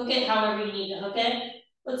 Hook it however you need to hook it.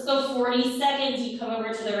 Let's go 40 seconds. You come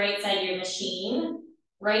over to the right side of your machine.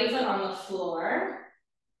 Right foot on the floor.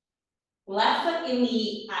 Left foot in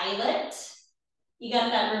the eyelet. You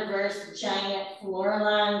got that reverse giant floor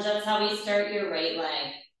lunge. That's how we start your right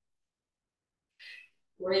leg.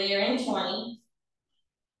 We're there in 20.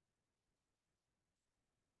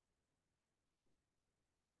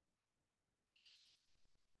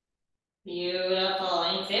 Beautiful,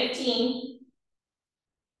 in 15.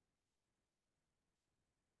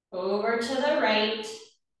 Over to the right,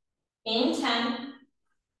 in 10.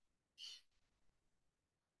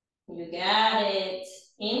 You got it,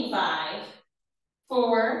 in 5,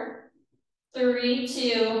 4, 3,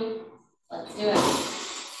 2. Let's do it.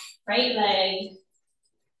 Right leg.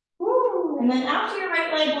 Woo. And then after your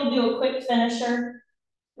right leg, we'll do a quick finisher.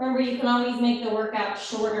 Remember, you can always make the workout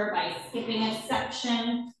shorter by skipping a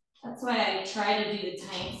section. That's why I try to do the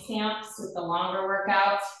timestamps with the longer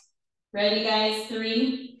workouts. Ready, guys?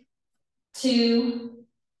 3, 2,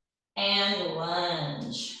 and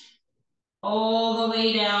lunge. All the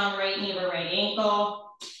way down, right knee to right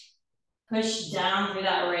ankle. Push down through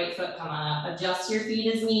that right foot, come on up. Adjust your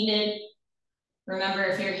feet as needed. Remember,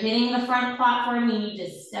 if you're hitting the front platform, you need to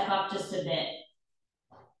step up just a bit.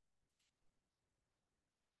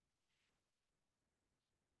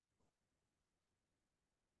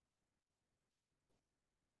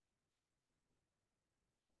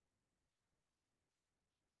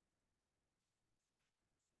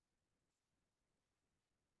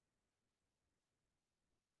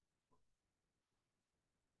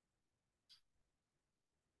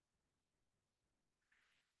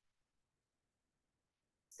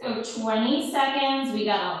 Go 20 seconds. We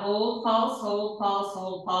got a hold pulse, hold pulse,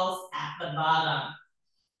 hold pulse at the bottom.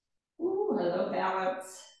 Ooh, hello,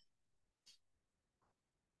 balance.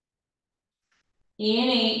 In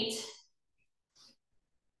 8.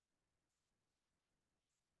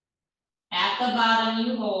 At the bottom,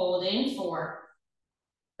 you hold in 4,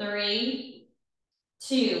 3,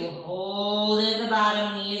 2. Hold at the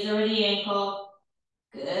bottom, knees over the ankle.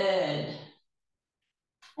 Good.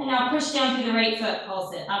 And now push down through the right foot,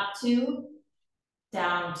 pulse it. Up 2,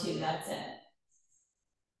 down 2, that's it.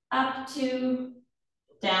 Up 2,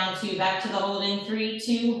 down 2, back to the hold in 3,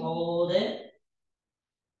 2, hold it.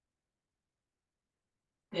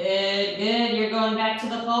 Good, good. You're going back to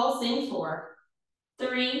the pulse in 4,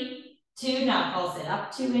 3, 2. Now pulse it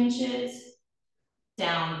up 2 inches,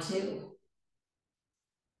 down 2.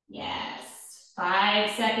 Yes.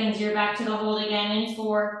 5 seconds. You're back to the hold again in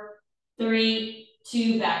 4, 3,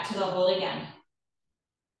 2. Back to the hold again.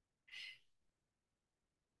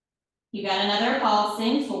 You got another pulse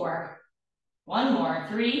in 4. One more.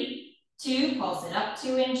 3, 2. Pulse it up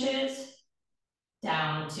 2 inches.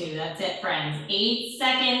 Down 2. That's it, friends. 8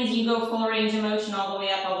 seconds. You go full range of motion all the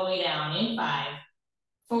way up, all the way down in 5,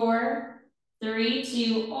 4, 3,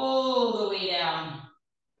 2. All the way down.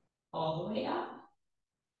 All the way up.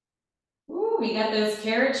 Ooh, we got those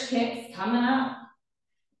carriage kicks coming up.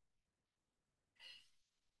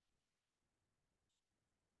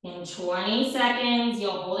 In 20 seconds,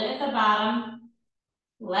 you'll hold it at the bottom.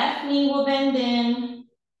 Left knee will bend in.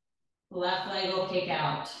 Left leg will kick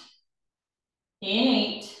out. In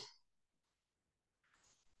 8.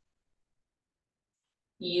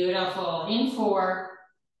 Beautiful. In 4,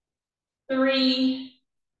 3,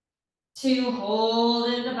 2.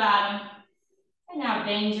 Hold it at the bottom. And now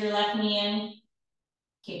bend your left knee in.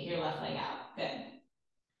 Kick your left leg out. Good.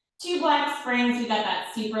 2 black springs. We got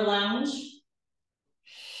that super lunge.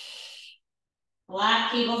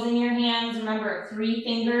 Black cables in your hands. Remember, 3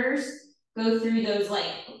 fingers go through those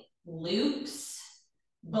like loops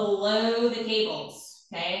below the cables,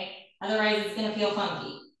 okay? Otherwise, it's gonna feel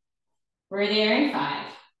funky. We're there in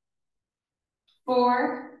 5,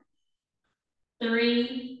 4,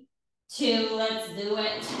 3, 2. Let's do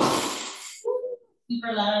it.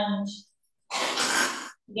 Super lunge.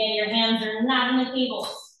 Again, your hands are not in the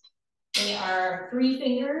cables. They are 3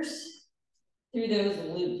 fingers through those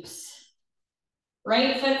loops.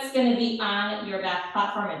 Right foot's gonna be on your back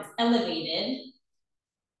platform. It's elevated.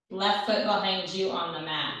 Left foot behind you on the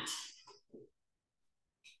mat.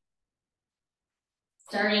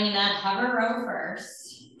 Starting in that hover row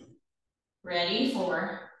first. Ready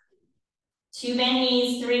for 2 bend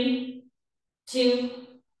knees, 3, 2.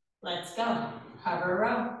 Let's go. Hover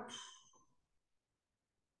row.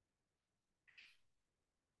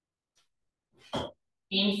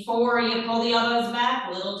 In 4, you pull the elbows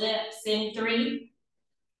back, little dips. In 3,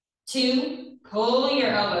 2, pull your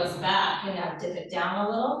elbows back. And now dip it down a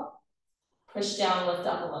little. Push down, lift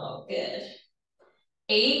up a little. Good.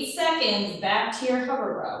 8 seconds, back to your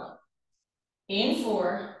hover row. In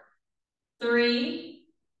 4, 3,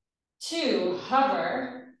 2,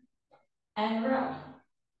 hover, and row.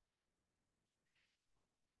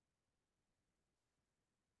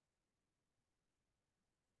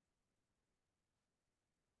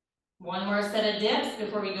 One more set of dips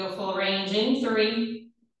before we go full range. In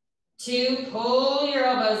 3, 2, pull your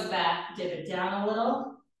elbows back, dip it down a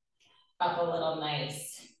little, up a little,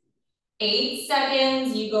 nice. 8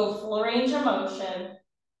 seconds, you go full range of motion.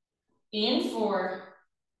 In 4,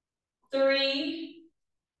 3,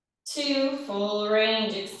 2, full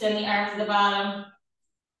range, extend the arms to the bottom,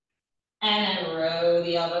 and then row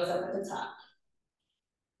the elbows up at the top.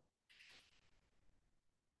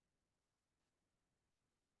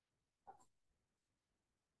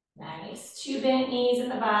 Nice, 2 bent knees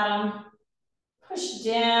at the bottom. Push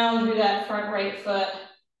down through that front right foot.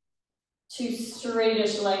 2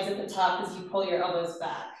 straightish legs at the top as you pull your elbows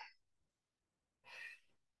back.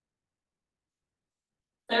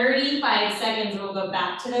 35 seconds, we'll go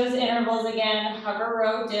back to those intervals again. Hover,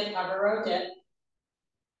 row, dip, hover, row, dip.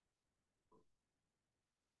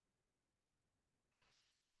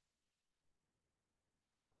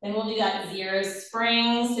 Then we'll do that 0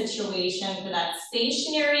 spring situation for that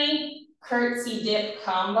stationary curtsy dip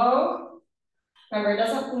combo. Remember, it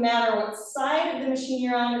doesn't matter what side of the machine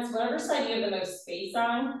you're on, it's whatever side you have the most space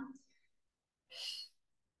on.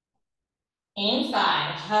 In 5,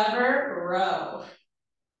 hover, row.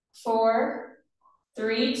 4,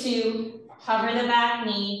 3, 2, hover the back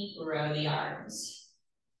knee, row the arms.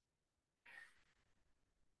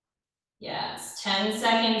 Yes, 10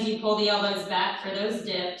 seconds, you pull the elbows back for those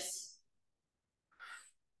dips.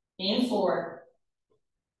 In 4,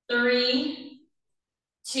 3,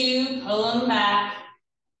 2, pull them back.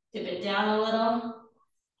 Dip it down a little,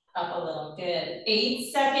 up a little, good.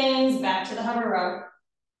 8 seconds, back to the hover row.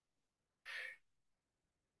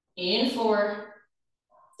 In 4,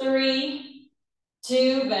 3,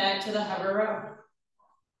 2, back to the hover row.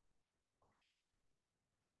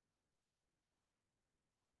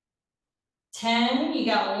 10, you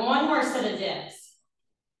got one more set of dips.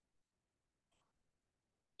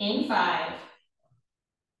 In 5,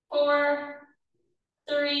 4,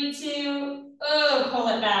 3, 2, oh, pull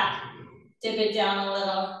it back. Dip it down a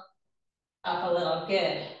little, up a little,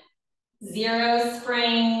 good. 0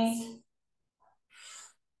 springs.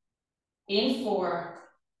 In 4,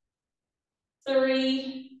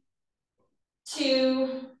 3,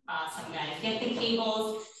 2, awesome guys. Get the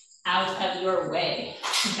cables out of your way.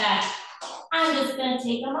 In fact, I'm just gonna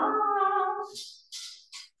take them off.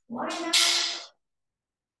 Why not?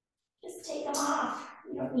 Just take them off.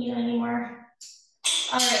 You don't need them anymore.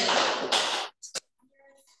 All right.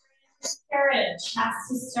 Carriage has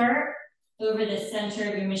to start over the center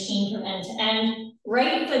of your machine from end to end.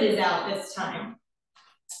 Right foot is out this time.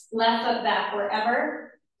 Left foot back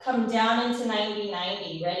wherever. Come down into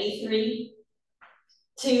 90-90. Ready? 3,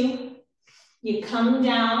 2. You come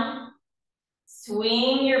down.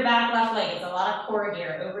 Swing your back left leg. It's a lot of core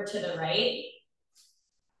here. Over to the right.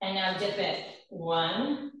 And now dip it.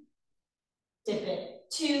 1. Dip it.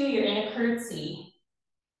 2. You're in a curtsy.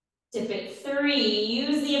 Dip it. 3.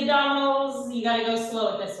 Use the abdominals. You got to go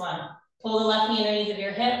slow with this one. Pull the left knee underneath of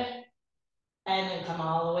your hip. And then come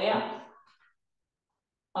all the way up.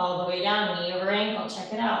 All the way down. Knee over ankle.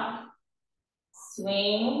 Check it out.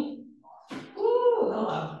 Swing. Woo.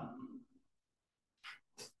 Hello.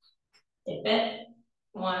 Dip it.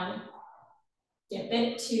 1. Dip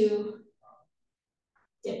it. 2.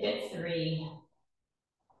 Dip it. 3.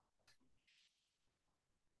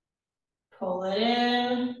 Pull it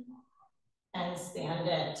in. And stand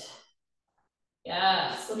it.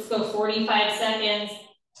 Yes, let's go 45 seconds.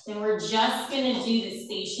 Then we're just gonna do the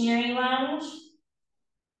stationary lunge.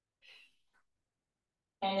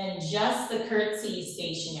 And then just the curtsy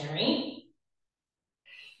stationary.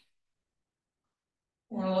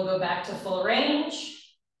 And then we'll go back to full range.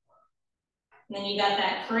 And then you got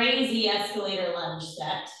that crazy escalator lunge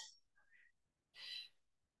set.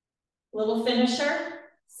 Little finisher,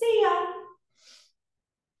 see ya.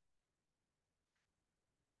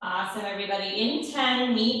 Awesome, everybody. In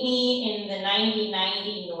 10, meet me in the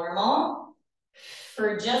 90-90 normal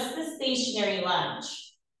for just the stationary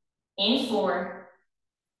lunge. In 4,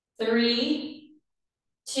 3,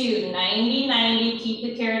 2, 90-90. Keep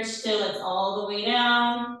the carriage still. It's all the way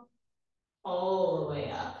down, all the way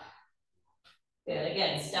up. Good.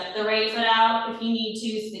 Again, step the right foot out if you need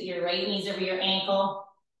to so that your right knee's over your ankle.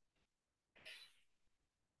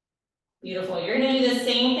 Beautiful. You're going to do the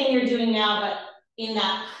same thing you're doing now, but in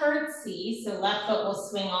that curtsy, so left foot will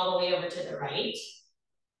swing all the way over to the right.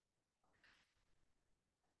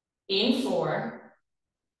 In 4.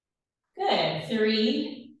 Good.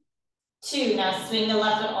 3, 2. Now swing the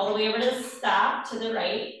left foot all the way over to the stop, to the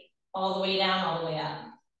right, all the way down, all the way up.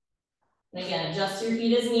 And again, adjust your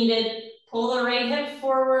feet as needed. Pull the right hip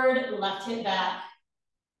forward, left hip back.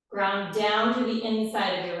 Ground down to the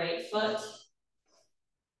inside of your right foot.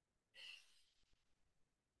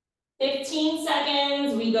 15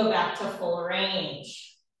 seconds, we go back to full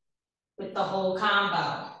range with the whole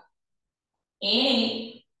combo. In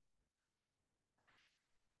 8,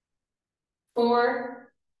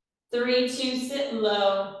 4, 3, 2, sit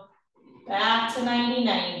low. Back to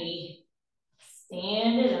 90-90.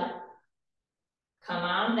 Stand it up. Come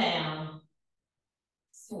on down.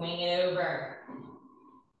 Swing it over.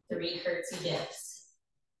 3 curtsy dips.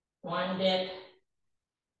 1 dip,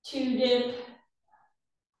 2 dip,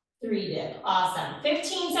 3 dip. Awesome.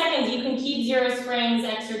 15 seconds. You can keep 0 springs,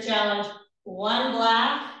 extra challenge. 1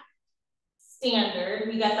 black, standard.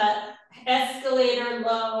 We got that escalator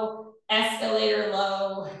low, escalator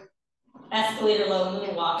low, escalator low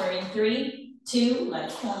moonwalker in 3, 2,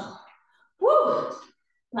 let's go. Woo!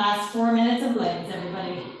 Last 4 minutes of legs,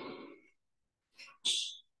 everybody.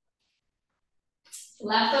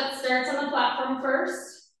 Left foot starts on the platform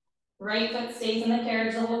first. Right foot stays in the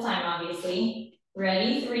carriage the whole time, obviously.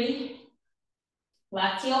 Ready, 3.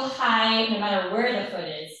 Left heel high, no matter where the foot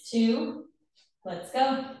is. 2, let's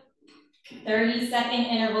go. 30-second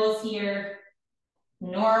intervals here.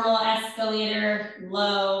 Normal escalator,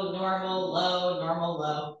 low, normal, low, normal,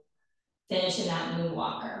 low. Finish in that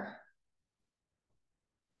moonwalker.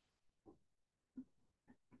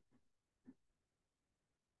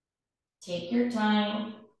 Take your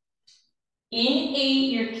time. In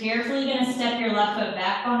 8, you're carefully going to step your left foot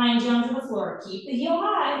back behind you onto the floor. Keep the heel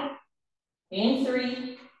high. In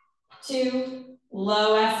 3, 2,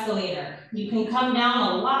 low escalator. You can come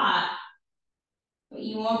down a lot, but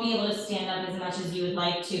you won't be able to stand up as much as you would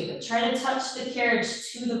like to. But try to touch the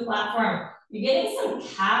carriage to the platform. You're getting some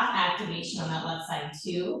calf activation on that left side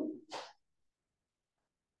too.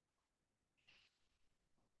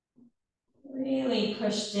 Really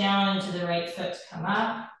push down into the right foot to come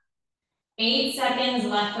up. 8 seconds,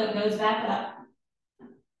 left foot goes back up.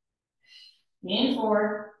 In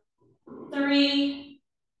 4, 3,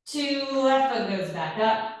 2, left foot goes back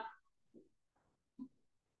up.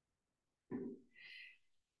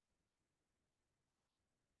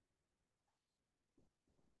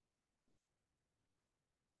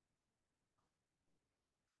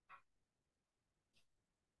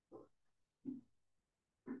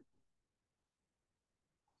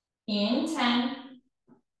 In 10.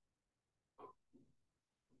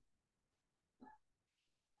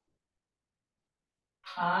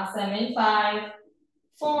 Awesome. In 5,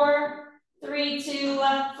 4, 3, 2,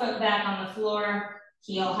 left foot back on the floor.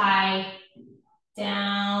 Heel high,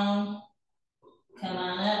 down, come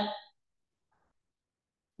on up.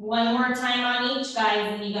 One more time on each,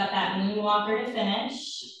 guys, and you got that moonwalker to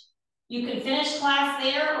finish. You can finish class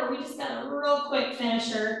there, or we just got a real quick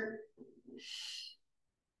finisher.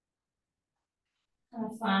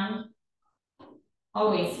 That's fun.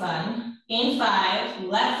 Always fun. In 5,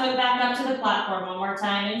 left foot back up to the platform. One more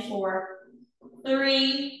time. In 4,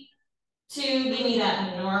 3, 2, give me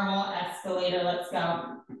that normal escalator. Let's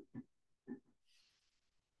go.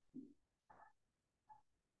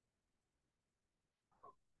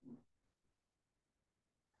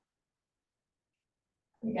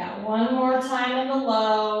 We got one more time in the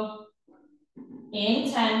low. In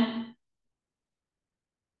 10.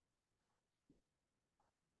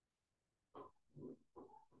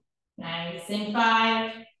 Nice. In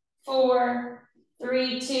 5, 4,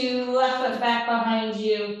 3, 2, left foot back behind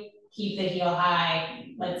you. Keep the heel high.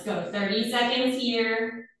 Let's go. 30 seconds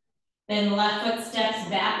here. Then left foot steps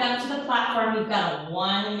back up to the platform. We've got a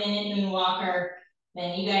 1-minute moonwalker.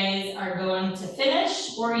 Then you guys are going to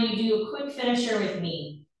finish, or you do a quick finisher with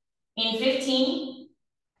me. In 15.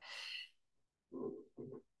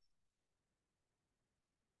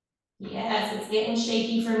 Yes, it's getting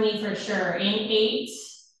shaky for me for sure. In 8.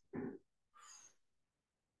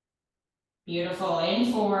 Beautiful.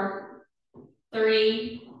 In 4,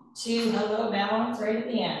 3, 2, hello, balance right at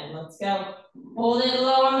the end. Let's go. Hold it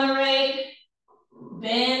low on the right.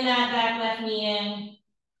 Bend that back left knee in.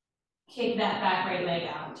 Kick that back right leg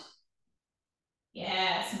out.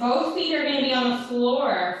 Yes, both feet are going to be on the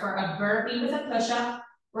floor for a burpee with a push-up.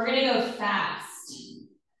 We're going to go fast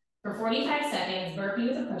for 45 seconds, burpee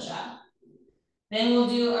with a push-up. Then we'll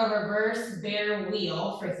do a reverse bear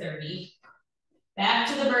wheel for 30. Back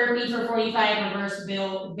to the burpee for 45, reverse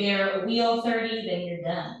bear wheel 30, then you're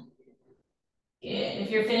done. Good. If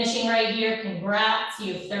you're finishing right here, congrats,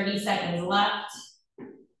 you have 30 seconds left.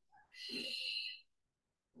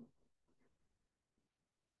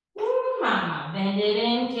 Woo, mama, bend it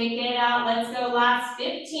in, kick it out. Let's go last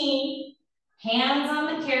 15. Hands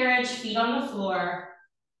on the carriage, feet on the floor.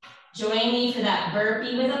 Join me for that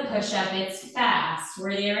burpee with a push-up. It's fast.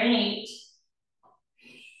 We're there in 8.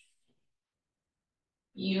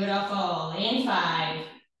 Beautiful. In 5,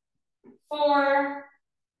 4,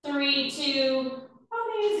 3, 2.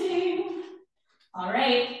 Amazing. All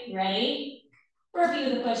right, ready? Burpee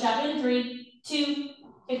with a push-up in 3, 2.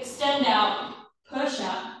 Extend out, push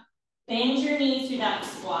up. Bend your knees through that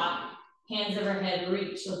squat. Hands overhead,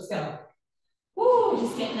 reach. Let's go. Woo,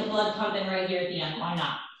 just getting the blood pumping right here at the end. Why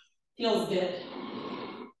not? Feels good.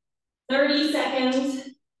 30 seconds.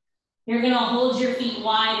 You're gonna hold your feet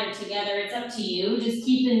wide or together. It's up to you. Just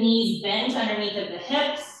keep the knees bent underneath of the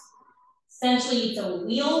hips. Essentially, it's a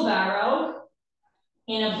wheelbarrow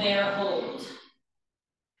in a bear hold.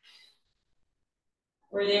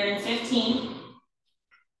 We're there in 15.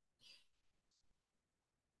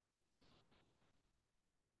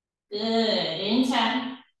 Good. In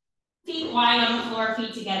 10. Feet wide on the floor,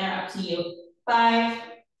 feet together, up to you. 5,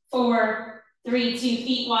 4, 3, 2,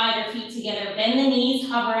 feet wide or feet together. Bend the knees,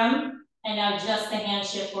 hover them, and now just the hand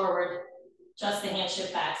shift forward, just the hand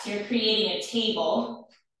shift back. So you're creating a table.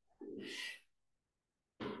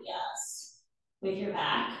 Yes, with your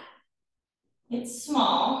back. It's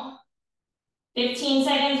small. 15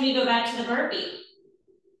 seconds, we go back to the burpee.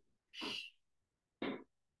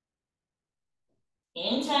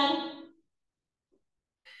 In 10.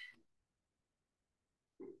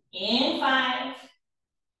 In 5,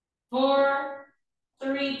 4,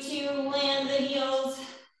 3, 2, land the heels.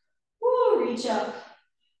 Woo, reach up.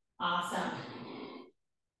 Awesome.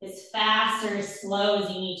 As fast or as slow as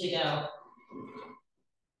you need to go.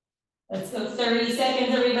 Let's go 30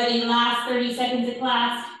 seconds, everybody. Last 30 seconds of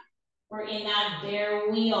class. We're in that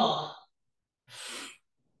bear wheel.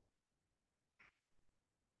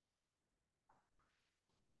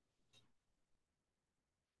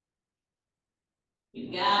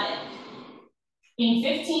 You got it. In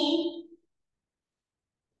 15.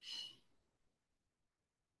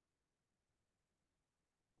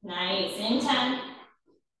 Nice. In 10.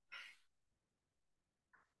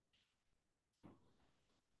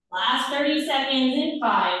 Last 30 seconds in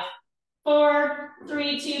 5, 4,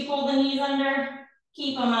 3, 2, pull the knees under,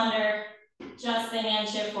 keep them under, just the hand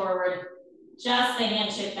shift forward, just the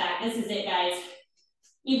hand shift back. This is it, guys.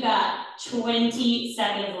 You've got 20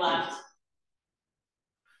 seconds left.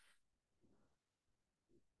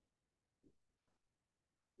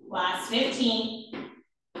 Last 15.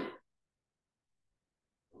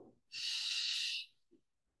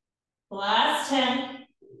 Last 10.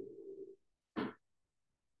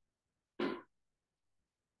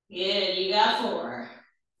 Good, you got 4,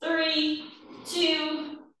 3,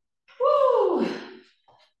 2, woo!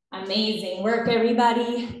 Amazing work,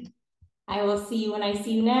 everybody. I will see you when I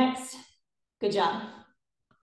see you next. Good job.